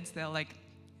kids, they'll like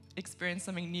experience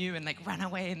something new and like run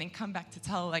away and then come back to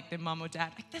tell like their mom or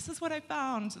dad, like, this is what I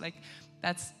found. Like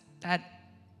that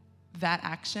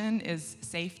action is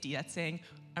safety. That's saying,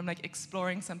 I'm like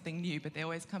exploring something new, but they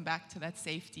always come back to that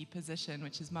safety position,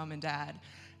 which is mom and dad.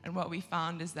 And what we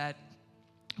found is that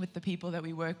with the people that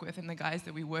we work with and the guys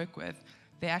that we work with,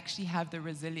 they actually have the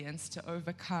resilience to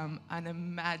overcome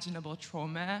unimaginable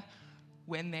trauma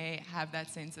when they have that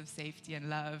sense of safety and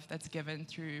love that's given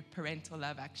through parental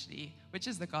love, actually, which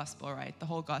is the gospel, right? The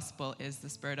whole gospel is the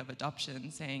spirit of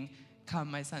adoption, saying, come,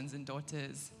 my sons and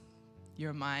daughters,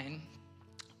 you're mine,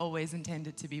 always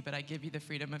intended to be, but I give you the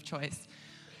freedom of choice.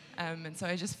 And so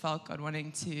I just felt God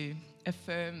wanting to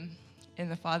affirm in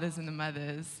the fathers and the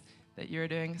mothers that you're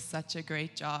doing such a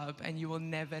great job, and you will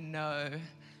never know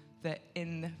the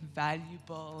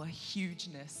invaluable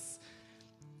hugeness.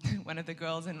 One of the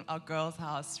girls in our girls'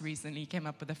 house recently came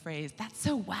up with a phrase, that's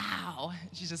so wow.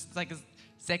 She's just like a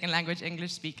second language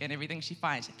English speaker, and everything she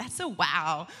finds, that's so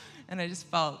wow. And I just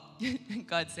felt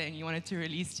God saying, you wanted to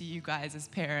release to you guys as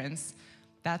parents,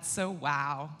 that's so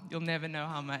wow. You'll never know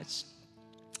how much.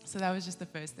 So that was just the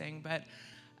first thing. But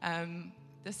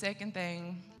the second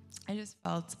thing, I just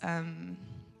felt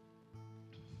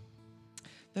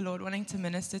the Lord wanting to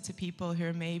minister to people who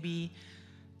are maybe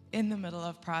in the middle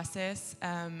of process,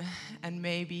 and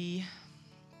maybe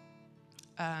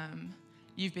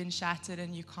you've been shattered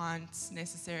and you can't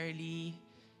necessarily,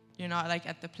 you're not like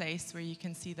at the place where you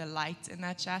can see the light in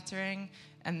that shattering,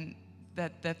 and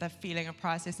that feeling of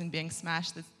process and being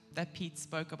smashed that Pete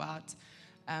spoke about.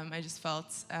 I just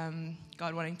felt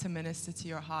God wanting to minister to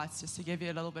your hearts, just to give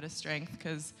you a little bit of strength,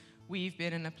 because we've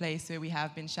been in a place where we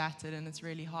have been shattered, and it's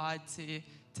really hard to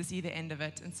see the end of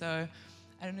it. And so,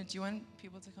 I don't know, do you want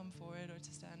people to come forward or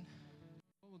to stand?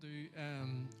 What we'll do,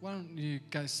 why don't you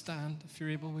guys stand? If you're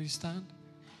able, will you stand?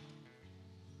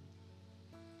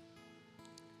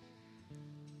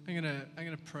 I'm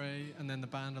gonna pray, and then the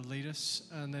band will lead us.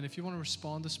 And then if you want to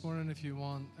respond this morning, if you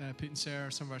want Pete and Sarah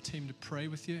or some of our team to pray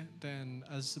with you, then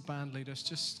as the band lead us,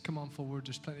 just come on forward.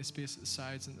 There's plenty of space at the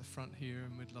sides and the front here,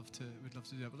 and we'd love to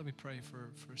do that. But let me pray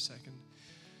for a second.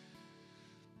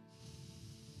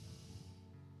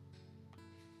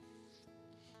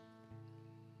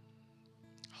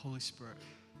 Holy Spirit,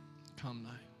 come now.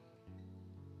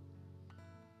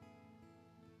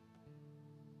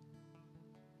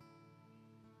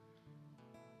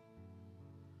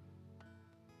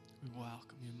 We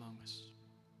welcome you among us.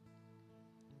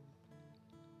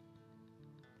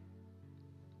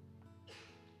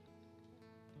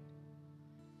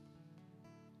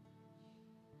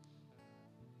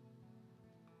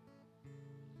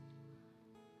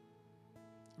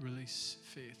 Release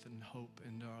faith and hope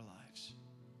into our lives.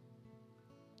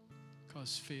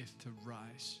 Cause faith to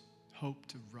rise, hope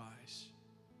to rise,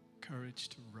 courage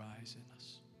to rise in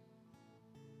us.